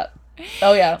love that.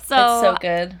 Oh, yeah. So, it's so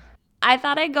good. I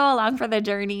thought I'd go along for the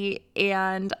journey,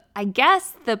 and I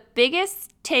guess the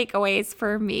biggest takeaways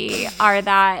for me are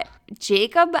that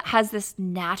Jacob has this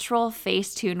natural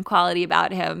Facetune quality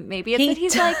about him. Maybe it's that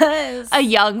he's does. like a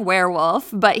young werewolf,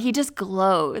 but he just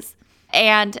glows.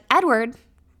 And Edward,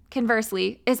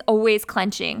 conversely, is always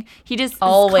clenching. He just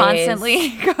Always.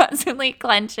 is constantly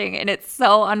clenching, and it's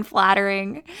so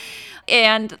unflattering.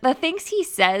 And the things he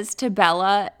says to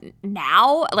Bella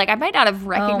now, like I might not have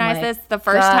recognized my this the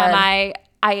first time God.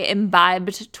 I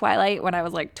imbibed Twilight when I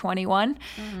was like 21,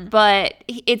 but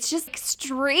it's just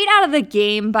straight out of The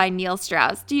Game by Neil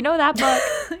Strauss. Do you know that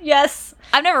book? Yes.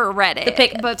 I've never read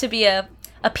it. But to be a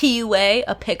PUA,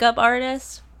 a pickup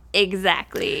artist.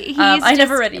 Exactly. He's I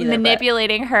never just read either,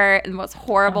 manipulating her in the most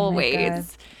horrible Oh my ways. God.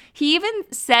 He even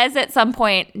says at some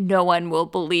point, "No one will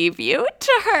believe you,"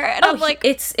 to her. And I'm like,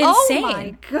 it's oh insane.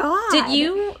 my God. Did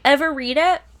you ever read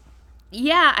it?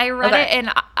 Yeah, I read Okay. it,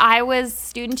 and I was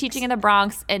student teaching in the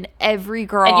Bronx, and every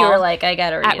girl And you were like, I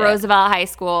gotta read at it. Roosevelt High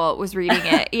School was reading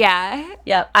it. Yeah.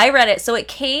 Yeah, I read it. So it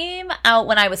came out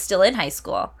when I was still in high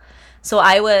school. So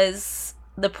I was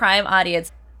the prime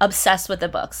audience, obsessed with the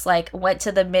books. Like, went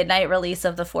to the midnight release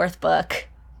of the 4th book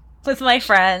with my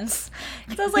friends.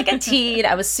 'Cause I was like a teen.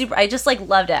 I just like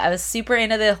loved it. I was super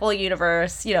into the whole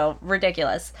universe,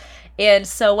 ridiculous. And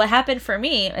so what happened for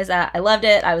me is that I loved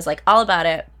it. I was like all about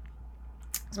it.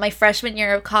 It was my freshman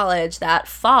year of college. That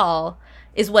fall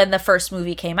is when the first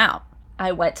movie came out.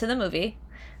 I went to the movie.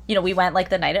 We went like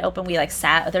the night it opened. We like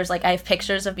sat. There's like I have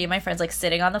pictures of me and my friends like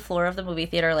sitting on the floor of the movie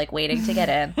theater, like waiting to get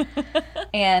in.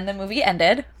 And the movie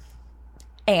ended,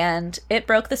 and it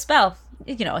broke the spell.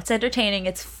 It's entertaining.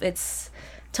 It's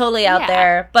totally out Yeah.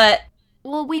 there, but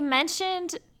Well, we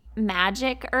mentioned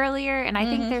magic earlier, and I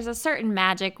think there's a certain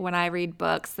magic when I read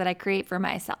books that I create for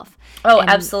myself. Oh, And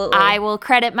absolutely. I will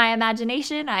credit my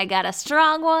imagination. I got a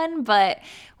strong one, but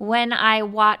when I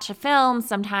watch a film,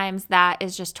 sometimes that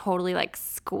is just totally like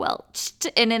squelched.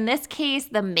 And in this case,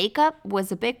 the makeup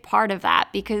was a big part of that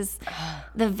because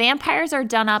the vampires are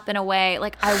done up in a way,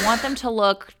 like I want them to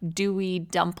look dewy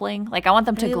dumpling. Like I want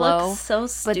them to they glow. look so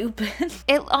stupid.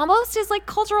 It almost is like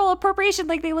cultural appropriation.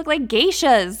 Like they look like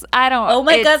geishas. I don't. Oh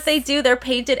my God, it's- they do. They're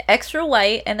painted extra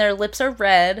white and their lips are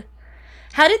red.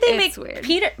 How did they It's make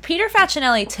weird. Peter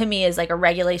Facinelli? To me, is like a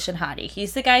regulation hottie.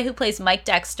 He's the guy who plays Mike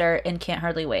Dexter in Can't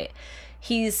Hardly Wait.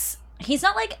 He's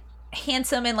not like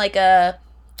handsome in like a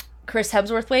Chris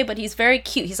Hemsworth way, but he's very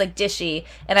cute. He's like dishy,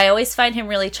 and I always find him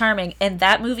really charming. And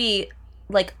that movie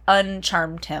like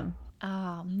uncharmed him.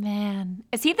 Oh man,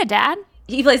 is he the dad?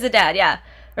 He plays the dad, yeah.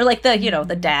 Or like the,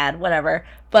 the dad, whatever.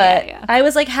 But Yeah. I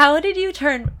was like, how did you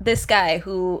turn this guy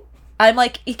who I'm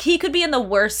like, he could be in the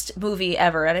worst movie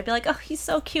ever. And I'd be like, oh, he's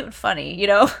so cute and funny,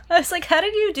 I was like, how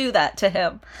did you do that to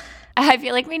him? I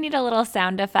feel like we need a little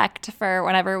sound effect for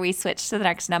whenever we switch to the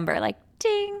next number, like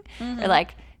ding or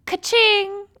like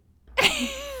ka-ching.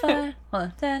 5,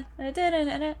 1, 10,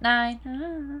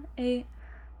 9, 8,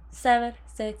 7,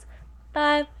 6,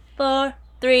 5, 4,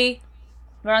 3.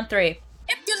 We're on 3.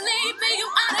 If you leave me, you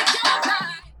out of your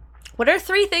mind. What are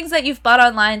 3 things that you've bought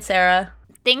online, Sarah?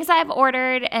 Things I've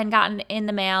ordered and gotten in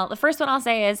the mail. The first one I'll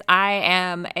say is I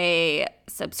am a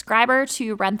subscriber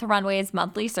to Rent the Runway's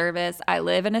monthly service. I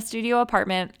live in a studio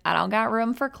apartment. I don't got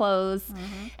room for clothes.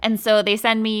 And so they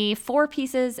send me 4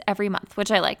 pieces every month,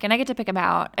 which I like. And I get to pick them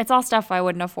out. It's all stuff I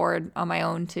wouldn't afford on my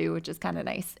own too, which is kind of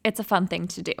nice. It's a fun thing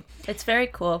to do. It's very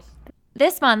cool.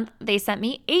 This month, they sent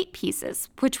me 8 pieces,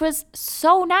 which was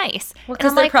so nice. Well, And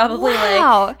because I'm they're like, probably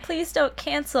wow. like, please don't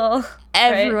cancel.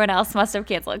 Everyone else must have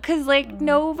canceled because, like,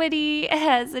 nobody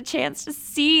has a chance to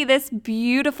see this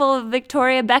beautiful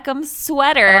Victoria Beckham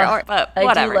sweater. But I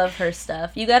whatever. do love her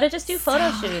stuff. You gotta just do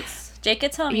photo shoots. Jake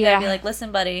gets home, you Yeah. gotta be like,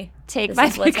 listen, buddy, Take this my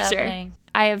is what's picture. happening.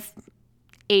 I have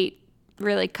 8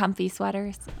 really comfy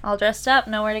sweaters. All dressed up,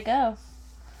 nowhere to go.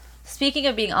 Speaking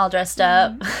of being all dressed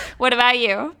up, What about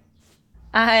you?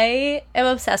 I am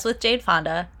obsessed with Jane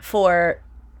Fonda for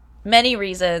many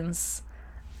reasons.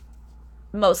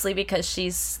 Mostly because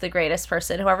she's the greatest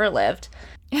person who ever lived.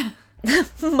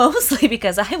 Mostly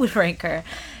because I would rank her.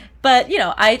 But,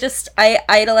 I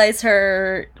idolize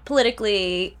her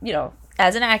politically,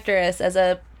 as an actress,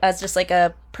 as just like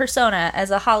a persona,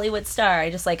 as a Hollywood star.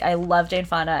 I love Jane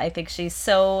Fonda. I think she's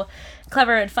so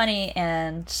clever and funny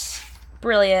and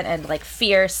brilliant and like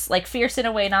fierce in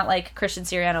a way, not like Christian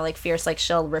Siriano, like fierce, like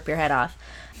she'll rip your head off.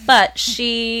 But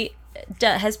she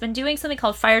has been doing something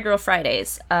called Fire Girl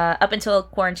Fridays up until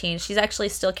quarantine. She's actually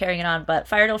still carrying it on, but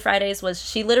Fire Girl Fridays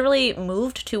she literally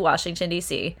moved to Washington,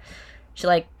 D.C. She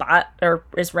like bought or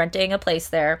is renting a place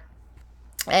there,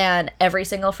 and every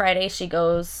single Friday she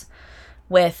goes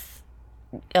with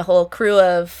a whole crew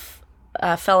of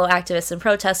fellow activists and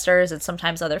protesters and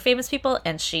sometimes other famous people,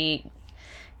 and she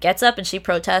gets up and she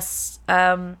protests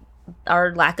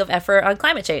our lack of effort on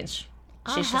climate change.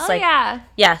 She's hell just like,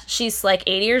 yeah. she's like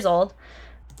 80 years old,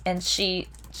 and she's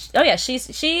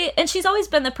always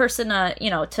been the person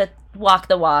to walk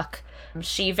the walk.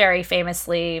 She very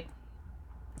famously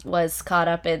was caught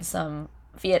up in some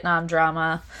Vietnam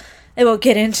drama I won't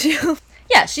get into.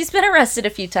 Yeah, she's been arrested a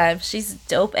few times. She's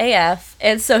dope AF.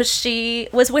 And so she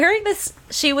was wearing this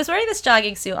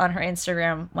jogging suit on her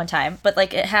Instagram one time, but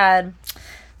like it had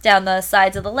down the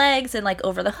sides of the legs and like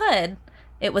over the hood,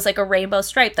 it was like a rainbow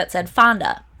stripe that said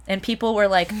Fonda. And people were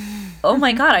like, "Oh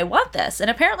my god, I want this." And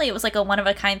apparently it was like a one of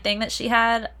a kind thing that she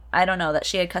had. I don't know, that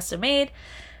she had custom made.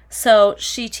 So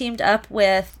she teamed up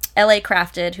with LA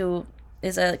Crafted, who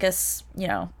is I guess,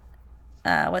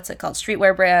 what's it called?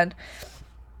 Streetwear brand.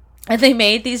 And they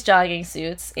made these jogging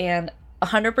suits, and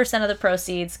 100% of the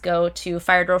proceeds go to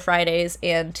Fire Drill Fridays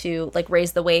and to like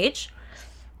raise the wage.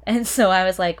 And so I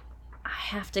was like, I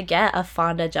have to get a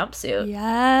Fonda jumpsuit.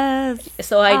 Yes.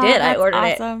 So I did. I that's ordered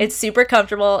awesome. it. It's super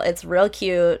comfortable. It's real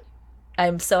cute.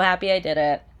 I'm so happy I did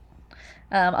it.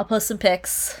 I'll post some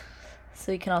pics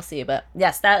so you can all see. But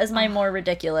yes, that is my most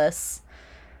ridiculous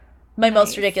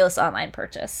online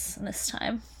purchase this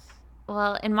time.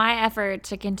 Well, in my effort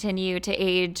to continue to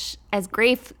age as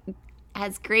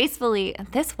gracefully,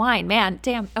 this wine, man,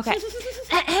 damn. Okay.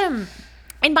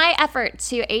 In my effort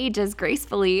to age as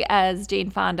gracefully as Jane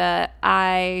Fonda,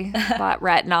 I bought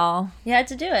retinol. You had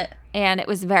to do it. And it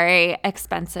was very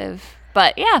expensive.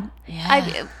 But yeah.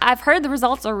 I've heard the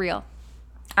results are real.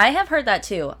 I have heard that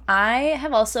too. I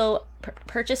have also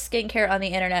purchased skincare on the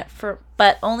internet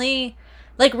but only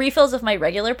like refills of my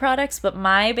regular products. But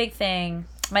my big thing,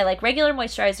 my like regular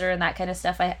moisturizer and that kind of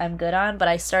stuff I'm good on, but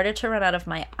I started to run out of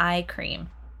my eye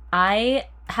cream. I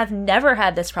have never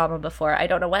had this problem before. I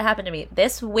don't know what happened to me.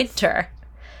 This winter,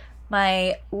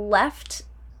 my left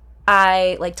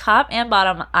eye, like top and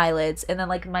bottom eyelids, and then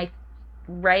like my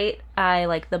right eye,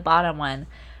 like the bottom one,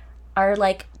 are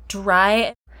like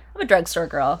dry. I'm a drugstore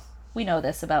girl. We know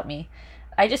this about me.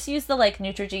 I just use the like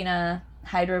Neutrogena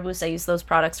Hydro Boost. I use those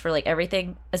products for like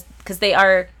everything because they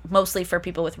are mostly for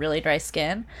people with really dry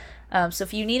skin. So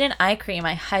if you need an eye cream,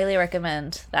 I highly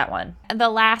recommend that one. And the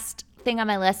last thing on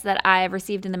my list that I've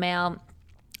received in the mail,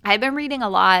 I've been reading a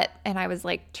lot, and I was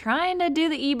like trying to do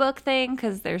the ebook thing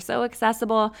because they're so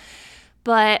accessible,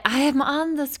 but I am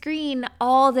on the screen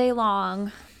all day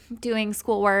long doing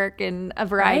schoolwork and a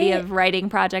variety of writing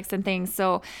projects and things.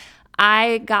 So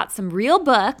I got some real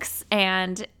books,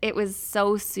 and it was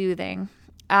so soothing.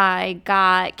 I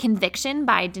got Conviction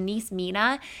by Denise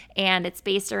Mina, and it's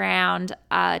based around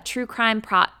true crime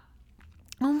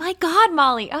Oh my God,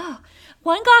 Molly. Oh,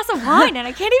 one glass of wine and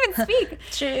I can't even speak.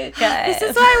 True crime. This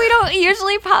is why we don't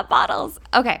usually pop bottles.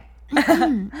 Okay.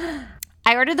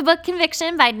 I ordered the book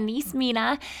Conviction by Denise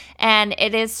Mina, and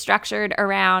it is structured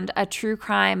around a true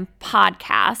crime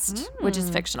podcast, which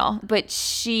is fictional, but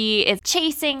she is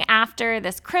chasing after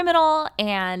this criminal,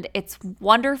 and it's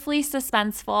wonderfully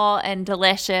suspenseful and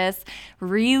delicious,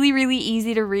 really, really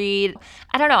easy to read.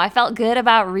 I don't know, I felt good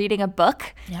about reading a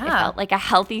book. Yeah. It felt like a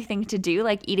healthy thing to do,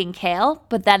 like eating kale,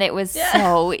 but then it was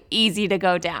so easy to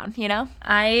go down, you know?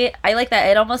 I like that.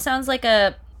 It almost sounds like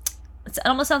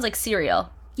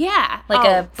cereal. Yeah. Like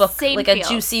a book, like feel. a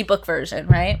juicy book version,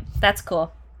 right? That's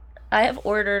cool. I have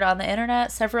ordered on the internet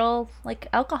several like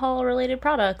alcohol related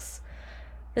products.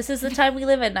 This is the time we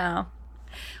live in now.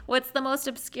 What's the most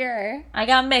obscure? I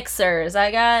got mixers. I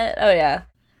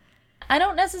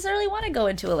don't necessarily want to go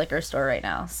into a liquor store right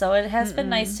now. So it has been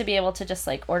nice to be able to just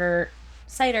like order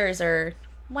ciders or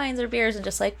wines or beers and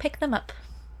just like pick them up.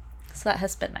 So that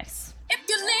has been nice. If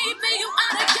you leave me, you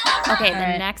out of your Okay, mind. the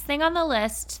right. next thing on the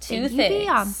list, Two thank you, things.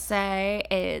 Beyonce,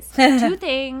 is two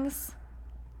things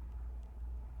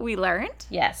we learned.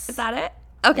 Yes. Is that it?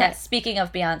 Okay. Yes. Speaking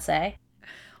of Beyonce.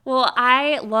 Well,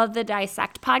 I love the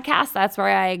Dissect podcast. That's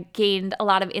where I gained a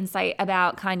lot of insight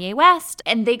about Kanye West.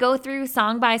 And they go through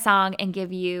song by song and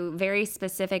give you very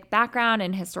specific background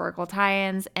and historical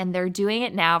tie-ins. And they're doing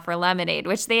it now for Lemonade,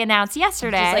 which they announced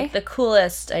yesterday. It's like the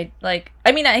coolest. I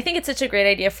think it's such a great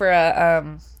idea for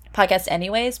a podcast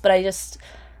anyways, but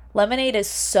Lemonade is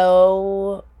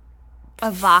so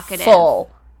evocative. full.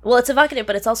 Well, it's evocative,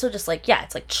 but it's also just like,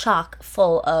 it's like chock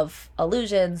full of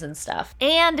allusions and stuff.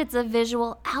 And it's a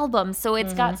visual album, so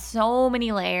it's got so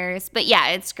many layers. But yeah,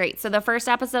 it's great. So the first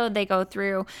episode, they go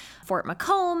through Fort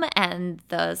Macomb and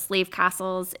the slave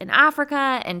castles in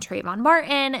Africa and Trayvon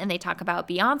Martin, and they talk about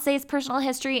Beyonce's personal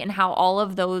history and how all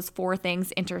of those four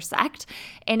things intersect.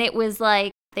 And it was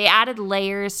like they added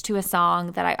layers to a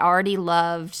song that I already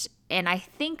loved. And I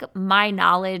think my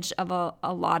knowledge of a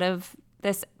lot of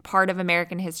this part of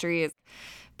American history is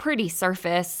pretty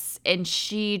surface, and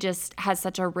she just has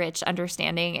such a rich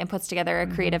understanding and puts together a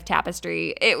creative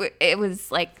tapestry. It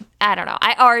was like, I don't know.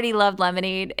 I already loved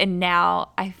Lemonade, and now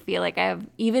I feel like I have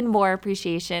even more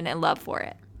appreciation and love for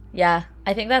it. Yeah,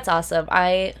 I think that's awesome.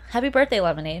 Happy birthday,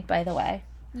 Lemonade, by the way.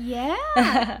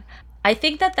 Yeah. I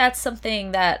think that that's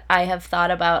something that I have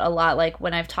thought about a lot, like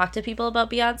when I've talked to people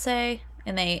about Beyonce,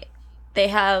 and they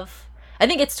have, I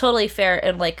think it's totally fair,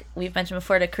 and like we've mentioned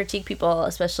before, to critique people,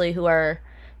 especially who are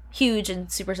huge and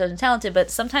super so talented,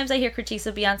 but sometimes I hear critiques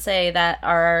of Beyonce that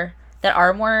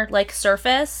are more like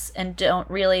surface and don't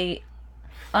really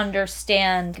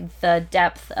understand the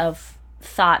depth of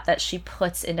thought that she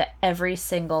puts into every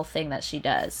single thing that she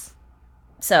does.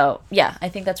 So yeah, I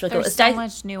think that's really cool. There's so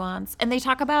much nuance. And they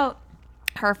talk about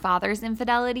her father's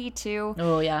infidelity too.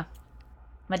 Oh yeah.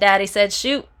 My daddy said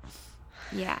shoot.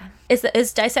 Yeah.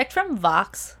 Is Dissect from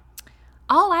Vox?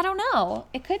 Oh, I don't know.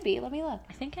 It could be. Let me look.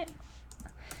 I think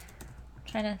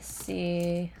trying to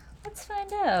see. Let's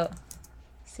find out.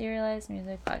 Serialized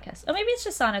music podcast. Oh, maybe it's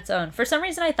just on its own. For some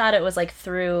reason I thought it was like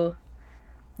through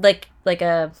like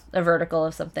a vertical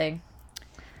of something.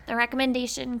 The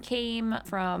recommendation came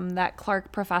from that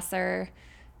Clark professor.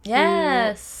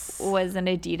 Yes. Who was an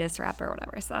Adidas rep or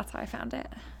whatever. So that's how I found it.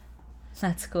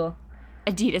 That's cool.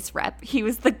 Adidas rep. He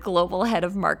was the global head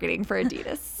of marketing for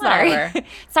Adidas. Whatever.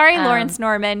 Sorry, Lawrence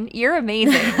Norman. You're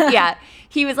amazing. Yeah.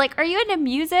 He was like, are you into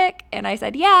music? And I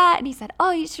said, yeah. And he said,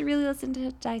 oh, you should really listen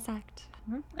to Dissect.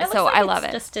 So I love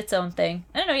it. Just its own thing.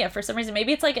 I don't know. Yeah, for some reason.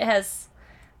 Maybe it's like it has...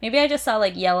 Maybe I just saw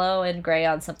like yellow and gray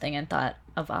on something and thought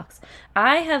of Vox.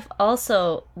 I have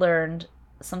also learned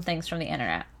some things from the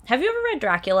internet. Have you ever read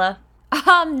Dracula?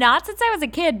 Not since I was a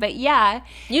kid, but yeah.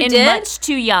 You did? Much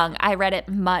too young. I read it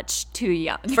much too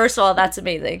young. First of all, that's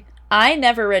amazing. I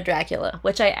never read Dracula,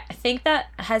 which I think that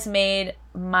has made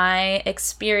my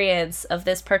experience of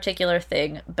this particular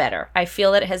thing better. I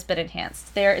feel that it has been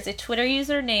enhanced. There is a Twitter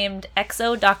user named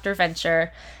Exo Dr.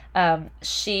 Venture.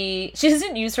 She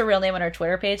doesn't use her real name on her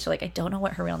Twitter page, so like I don't know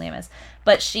what her real name is,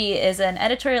 but she is an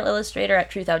editorial illustrator at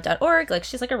truthout.org. Like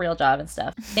she's like a real job and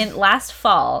stuff. In last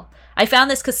fall, I found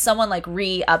this because someone like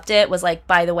re-upped it, was like,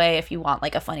 by the way, if you want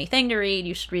like a funny thing to read,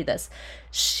 you should read this.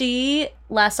 She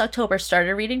last October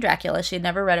started reading Dracula. She had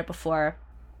never read it before,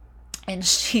 and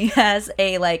she has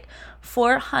a like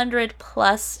 400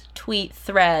 plus tweet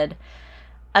thread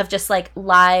of just like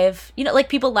live, you know, like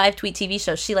people live tweet TV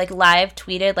shows. She like live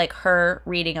tweeted like her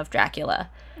reading of Dracula.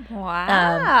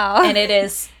 Wow. And it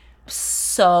is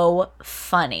so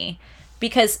funny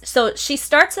because so she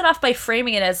starts it off by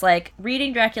framing it as like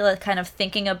reading Dracula, kind of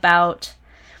thinking about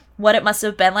what it must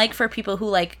have been like for people who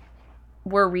like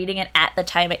were reading it at the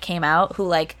time it came out, who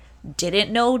like didn't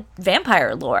know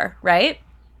vampire lore, right?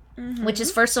 Mm-hmm. Which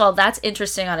is, first of all, that's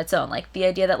interesting on its own. Like, the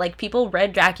idea that, like, people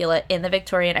read Dracula in the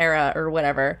Victorian era or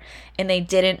whatever, and they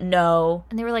didn't know.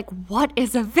 And they were like, what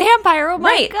is a vampire? Oh,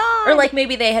 my God. Or, like,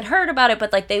 maybe they had heard about it,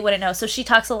 but, like, they wouldn't know. So she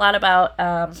talks a lot about,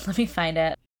 let me find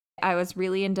it. I was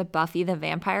really into Buffy the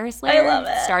Vampire Slayer. I love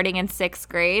it. Starting in 6th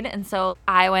grade. And so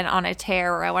I went on a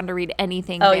tear where I wanted to read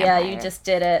anything Oh, vampire. yeah, you just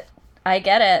did it. I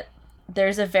get it.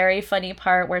 There's a very funny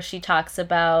part where she talks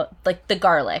about, like, the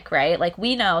garlic, right? Like,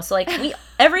 we know. So, like,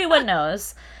 everyone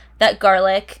knows that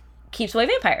garlic keeps away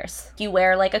vampires. You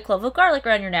wear, like, a clove of garlic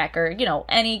around your neck or, you know,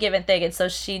 any given thing. And so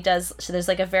there's,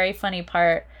 like, a very funny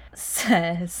part.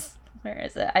 Says, where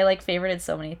is it? I, like, favorited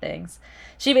so many things.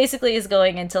 She basically is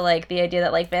going into, like, the idea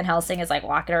that, like, Van Helsing is, like,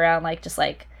 walking around, like, just,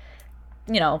 like,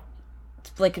 you know,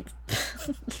 like,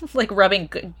 like,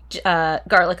 rubbing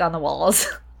garlic on the walls.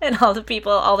 And all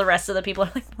the rest of the people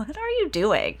are like, what are you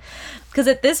doing? Because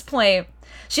at this point,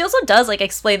 she also does, like,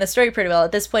 explain the story pretty well.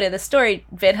 At this point in the story,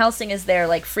 Van Helsing is there,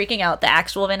 like, freaking out. The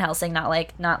actual Van Helsing,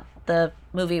 not the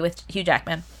movie with Hugh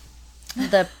Jackman.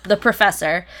 The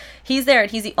professor. He's there, and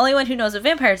he's the only one who knows what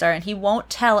vampires are, and he won't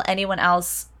tell anyone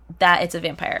else that it's a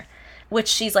vampire. Which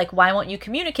she's like, why won't you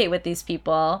communicate with these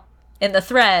people in the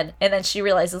thread? And then she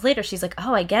realizes later, she's like,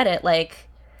 oh, I get it. Like,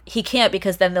 he can't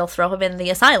because then they'll throw him in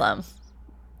the asylum.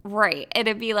 Right.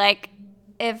 It'd be like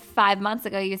if 5 months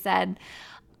ago you said,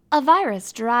 a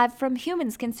virus derived from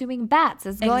humans consuming bats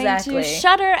is going to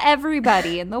shutter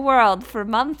everybody in the world for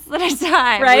months at a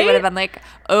time. Right? We would have been like,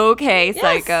 okay,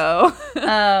 psycho.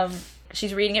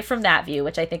 She's reading it from that view,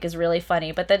 which I think is really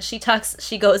funny. But then she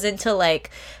goes into,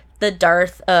 like, the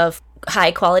dearth of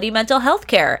high quality mental health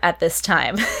care at this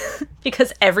time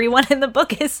because everyone in the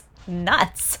book is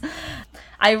nuts.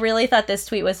 I really thought this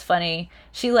tweet was funny.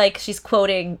 She's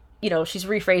quoting, you know, she's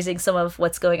rephrasing some of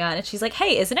what's going on. And she's like,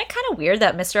 hey, isn't it kind of weird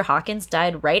that Mr. Hawkins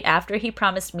died right after he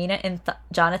promised Mina and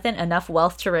Jonathan enough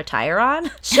wealth to retire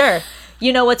on? Sure.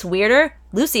 You know what's weirder?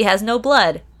 Lucy has no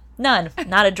blood. None.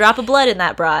 Not a drop of blood in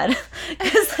that broad.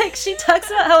 Because, like, she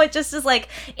talks about how it just is, like,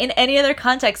 in any other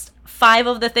context, 5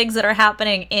 of the things that are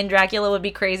happening in Dracula would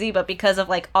be crazy, but because of,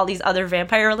 like, all these other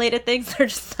vampire-related things, they're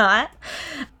just not.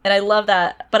 And I love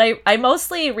that. But I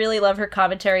mostly really love her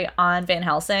commentary on Van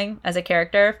Helsing as a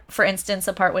character. For instance,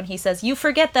 a part when he says, "You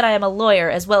forget that I am a lawyer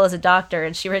as well as a doctor,"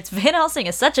 and she writes, "Van Helsing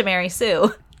is such a Mary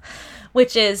Sue,"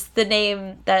 which is the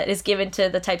name that is given to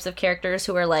the types of characters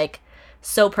who are, like,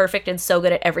 so perfect and so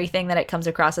good at everything that it comes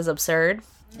across as absurd.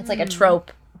 It's like a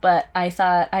trope, but I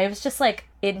thought, I was just, like,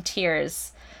 in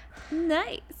tears.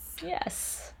 Nice.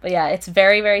 Yes. But yeah, it's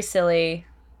very, very silly.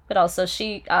 But also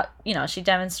she, she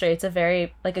demonstrates a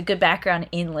very, like, a good background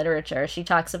in literature. She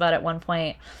talks about at one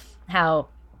point how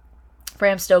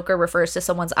Bram Stoker refers to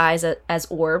someone's eyes as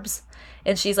orbs.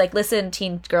 And she's like, listen,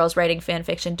 teen girls writing fan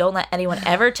fiction, don't let anyone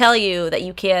ever tell you that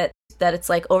you can't, that it's,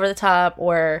 like, over the top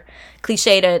or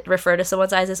cliche to refer to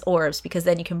someone's eyes as orbs, because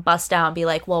then you can bust out and be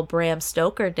like, well, Bram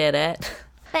Stoker did it.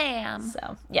 Bam.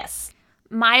 So, yes.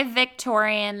 My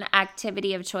Victorian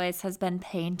activity of choice has been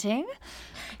painting.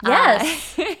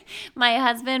 Yes. My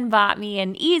husband bought me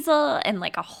an easel and,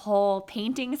 like, a whole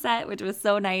painting set, which was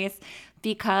so nice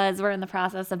because we're in the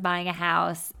process of buying a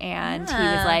house. And he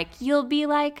was like, you'll be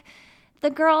like the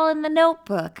girl in the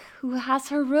Notebook who has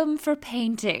her room for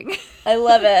painting. I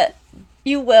love it.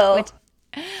 You will. Which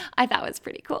I thought was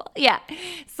pretty cool. Yeah.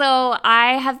 So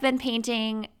I have been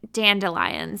painting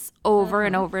dandelions over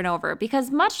and over and over because,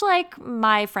 much like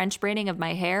my French braiding of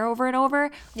my hair over and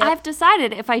over, I've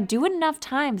decided if I do it enough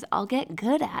times, I'll get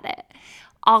good at it.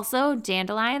 Also,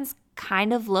 dandelions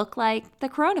kind of look like the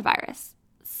coronavirus.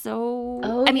 So,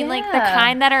 like the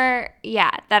kind that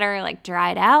are, like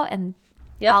dried out and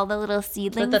all the little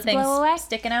seedlings with the things blow away.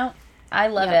 sticking out. I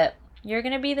love it. You're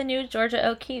going to be the new Georgia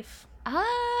O'Keeffe.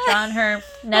 Drawing her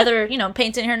nether,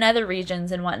 painting her nether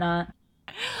regions and whatnot.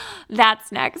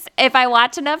 That's next. If I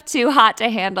watch enough Too Hot to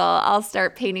Handle, I'll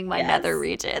start painting my nether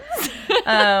regions.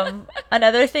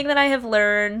 Another thing that I have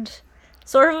learned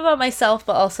sort of about myself,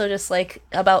 but also just, like,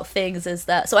 about things is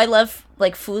that, so I love,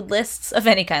 like, food lists of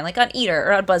any kind, like on Eater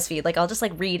or on BuzzFeed. Like, I'll just,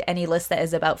 like, read any list that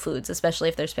is about foods, especially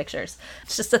if there's pictures.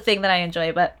 It's just a thing that I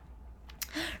enjoy. But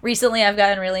recently I've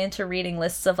gotten really into reading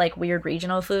lists of, like, weird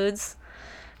regional foods.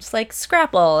 Just like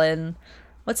Scrapple and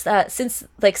what's that? Since,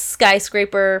 like,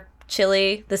 skyscraper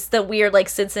chili. The weird, like,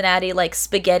 Cincinnati, like,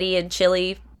 spaghetti and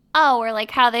chili. Oh, or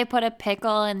like how they put a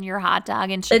pickle in your hot dog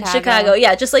in Chicago. In Chicago,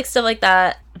 yeah, just like stuff like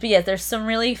that. But yeah, there's some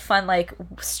really fun, like,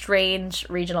 strange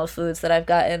regional foods that I've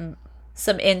gotten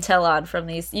some intel on from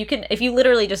these. You can, if you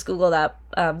literally just Google that,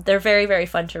 they're very, very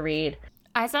fun to read.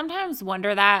 I sometimes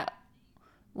wonder that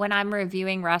when I'm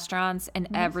reviewing restaurants, and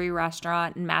every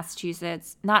restaurant in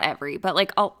Massachusetts, not every, but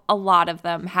like a lot of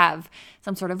them have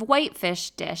some sort of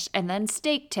whitefish dish and then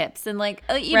steak tips and, like,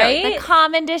 know, the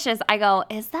common dishes. I go,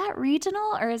 is that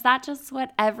regional or is that just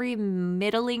what every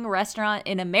middling restaurant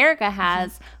in America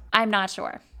has? I'm not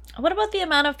sure. What about the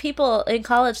amount of people in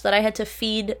college that I had to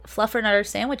feed fluffernutter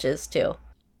sandwiches to?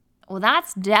 Well,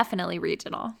 that's definitely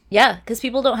regional. Yeah, because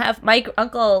people don't have... My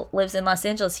uncle lives in Los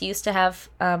Angeles. He used to have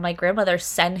my grandmother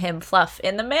send him fluff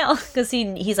in the mail because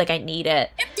he's like, I need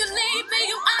it. If you leave me,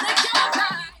 you out of your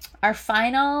mind. Our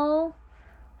final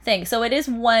thing. So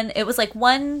it was like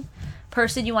one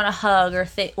person you want to hug or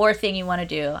thing you want to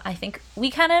do. I think we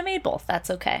kind of made both. That's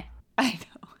okay. I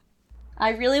know. I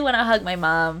really want to hug my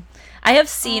mom. I have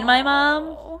seen my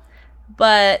mom,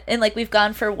 and, like, we've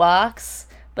gone for walks.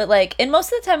 But, like, and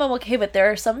most of the time I'm okay, but there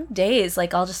are some days,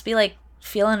 like, I'll just be, like,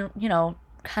 feeling,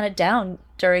 kind of down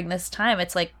during this time.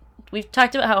 It's, like, we've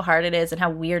talked about how hard it is and how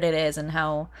weird it is and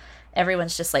how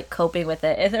everyone's just, like, coping with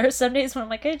it. And there are some days when I'm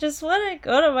like, I just want to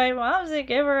go to my mom's and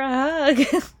give her a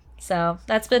hug. So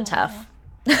that's been tough.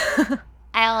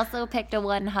 I also picked a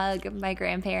one hug of my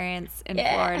grandparents in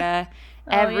Florida.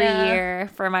 Every year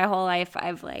for my whole life,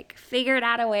 I've, like, figured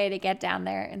out a way to get down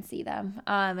there and see them.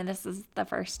 And this is the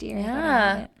first year that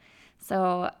I did it.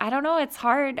 So I don't know. It's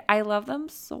hard. I love them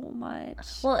so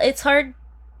much. Well, it's hard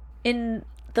in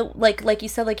the, like you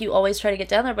said, like, you always try to get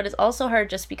down there, but it's also hard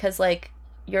just because, like,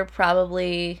 you're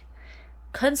probably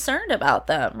concerned about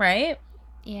them, right?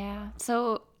 Yeah.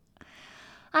 So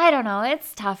I don't know.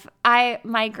 It's tough.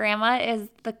 My grandma is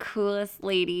the coolest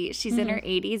lady. She's in her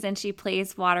 80s and she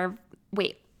plays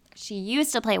she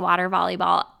used to play water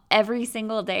volleyball every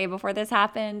single day before this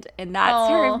happened, and that's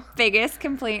her biggest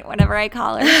complaint whenever I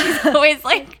call her. She's always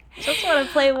like, just want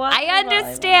to play water I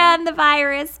understand the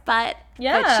virus, but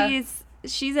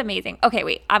she's amazing. Okay,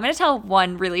 wait. I'm going to tell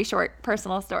one really short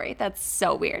personal story that's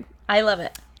so weird. I love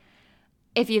it.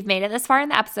 If you've made it this far in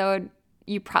the episode,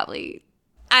 you probably...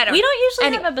 We don't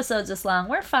usually have episodes this long.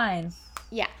 We're fine.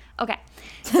 Yeah. Okay.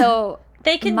 So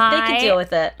They can deal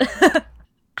with it.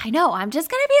 I know. I'm just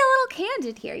going to be a little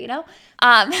candid here, you know?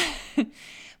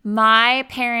 My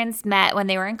parents met when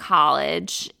they were in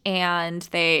college, and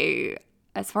they,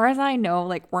 as far as I know,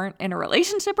 like weren't in a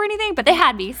relationship or anything, but they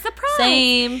had me. Surprise!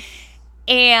 Same.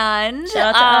 And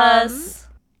Shout out to us.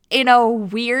 in a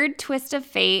weird twist of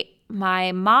fate,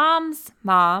 my mom's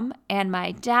mom and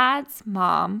my dad's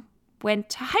mom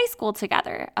went to high school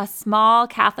together, a small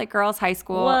Catholic girls' high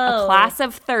school, Whoa. a class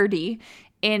of 30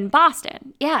 in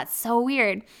Boston. Yeah, it's so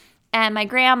weird. And my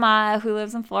grandma, who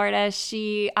lives in Florida,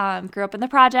 she grew up in the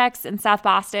projects in South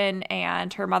Boston,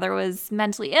 and her mother was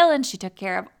mentally ill, and she took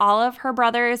care of all of her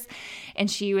brothers, and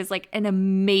she was like an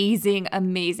amazing,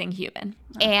 amazing human.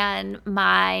 And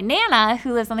my Nana,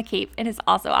 who lives on the Cape and is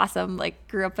also awesome, like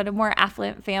grew up in a more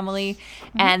affluent family,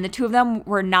 and the two of them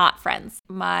were not friends.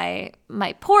 My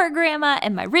poor grandma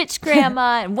and my rich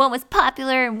grandma, and one was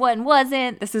popular and one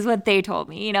wasn't. This is what they told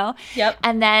me, you know? Yep.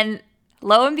 And then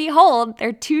lo and behold,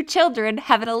 their two children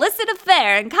have an illicit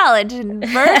affair in college and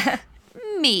birth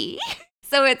me.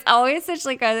 So it's always such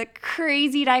like a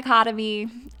crazy dichotomy.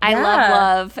 I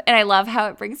love, and I love how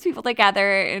it brings people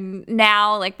together. And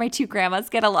now like my two grandmas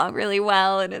get along really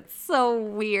well, and it's so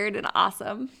weird and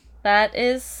awesome. That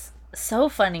is so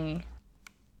funny.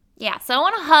 Yeah, so I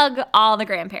want to hug all the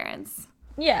grandparents.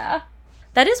 Yeah.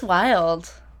 That is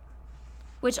wild.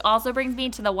 Which also brings me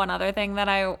to the one other thing that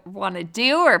I want to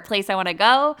do, or place I want to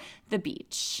go, the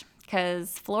beach.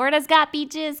 Because Florida's got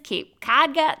beaches, Cape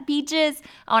Cod got beaches.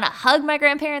 I want to hug my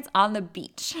grandparents on the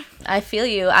beach. I feel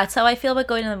you. That's how I feel about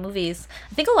going to the movies.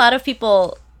 I think a lot of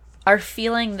people are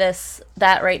feeling that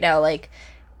right now. Like,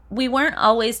 we weren't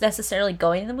always necessarily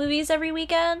going to the movies every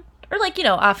weekend. Or, like, you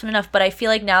know, often enough. But I feel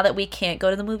like now that we can't go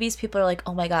to the movies, people are like,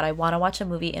 oh my God, I want to watch a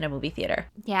movie in a movie theater.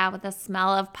 Yeah, with the smell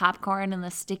of popcorn and the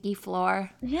sticky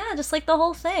floor. Yeah, just like the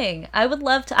whole thing. I would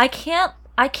love to. I can't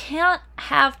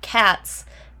have Cats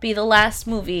be the last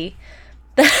movie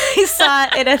that I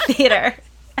saw in a theater.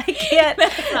 I can't.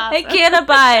 That's awesome. I can't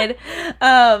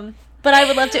abide. But I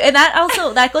would love to. And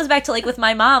that goes back to like with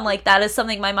my mom. Like that is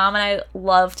something my mom and I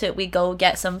love to. We go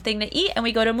get something to eat and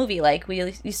we go to a movie. Like we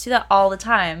used to do that all the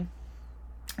time.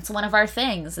 It's one of our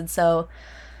things. And so,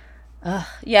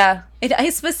 yeah. I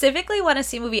specifically want to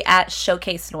see a movie at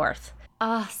Showcase North.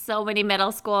 Oh, so many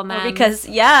middle school men. Or because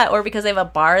they have a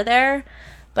bar there.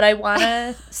 But I want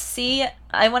to see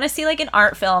like an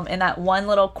art film in that one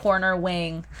little corner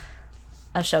wing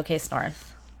of Showcase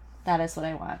North. That is what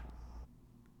I want.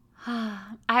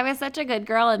 I was such a good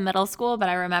girl in middle school, but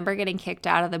I remember getting kicked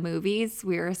out of the movies.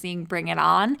 We were seeing Bring It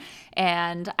On,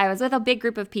 and I was with a big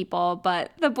group of people, but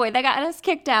the boy that got us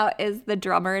kicked out is the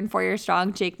drummer in 4 Year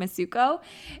Strong, Jake Masuko.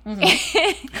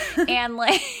 Mm-hmm. And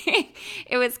like,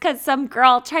 it was because some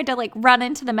girl tried to like run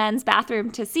into the men's bathroom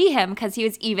to see him because he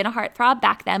was even a heartthrob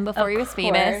back then before he was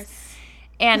famous.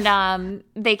 And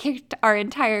they kicked our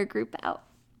entire group out.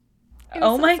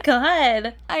 Oh my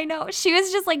God. I know. She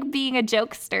was just like being a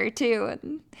jokester too.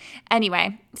 And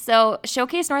anyway, so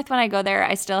Showcase North, when I go there,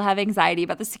 I still have anxiety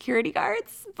about the security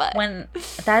guards. But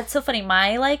That's so funny.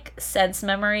 My like sense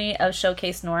memory of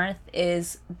Showcase North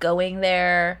is going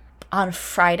there on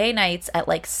Friday nights at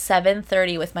like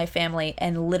 7:30 with my family,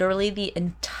 and literally the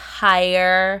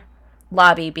entire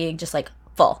lobby being just like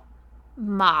full.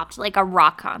 Mobbed like a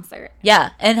rock concert.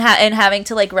 Yeah, and having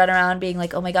to like run around being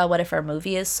like, oh my God, what if our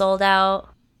movie is sold out?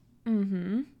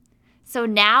 Mm-hmm. So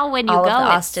now when you all go, of the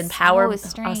it's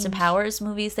Austin Powers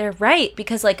movies there, right?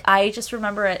 Because like I just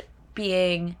remember it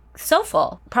being so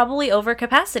full, probably over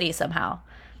capacity somehow.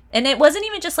 And it wasn't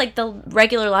even just like the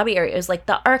regular lobby area; it was like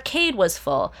the arcade was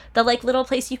full. The like little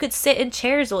place you could sit in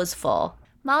chairs was full.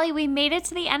 Molly, we made it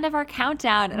to the end of our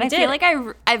countdown, and We I did. feel like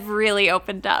I've really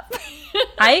opened up.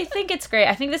 I think it's great.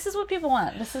 I think this is what people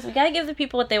want. We gotta give the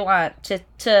people what they want.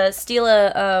 To steal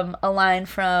a line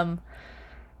from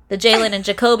the Jalen and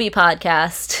Jacoby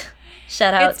podcast.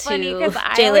 Shout out It's to funny 'cause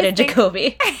I Jalen always and think-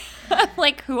 Jacoby.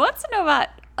 Like, who wants to know about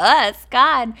us?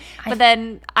 God. But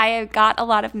then I got a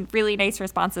lot of really nice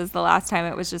responses the last time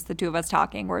it was just the two of us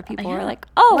talking, where people were Yeah. like,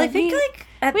 oh, Well, I think like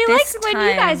at we this like when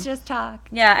you guys time- just talk.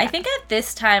 Yeah, I think at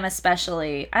this time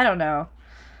especially, I don't know.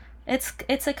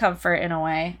 It's a comfort in a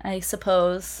way, I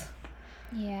suppose.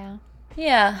 Yeah.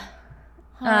 Yeah.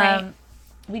 All right.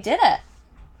 We did it.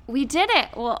 We did it.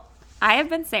 Well, I have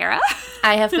been Sarah.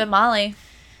 I have been Molly.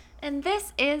 And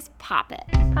this is Pop It.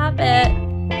 Pop it.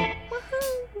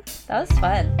 Woohoo. That was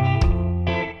fun.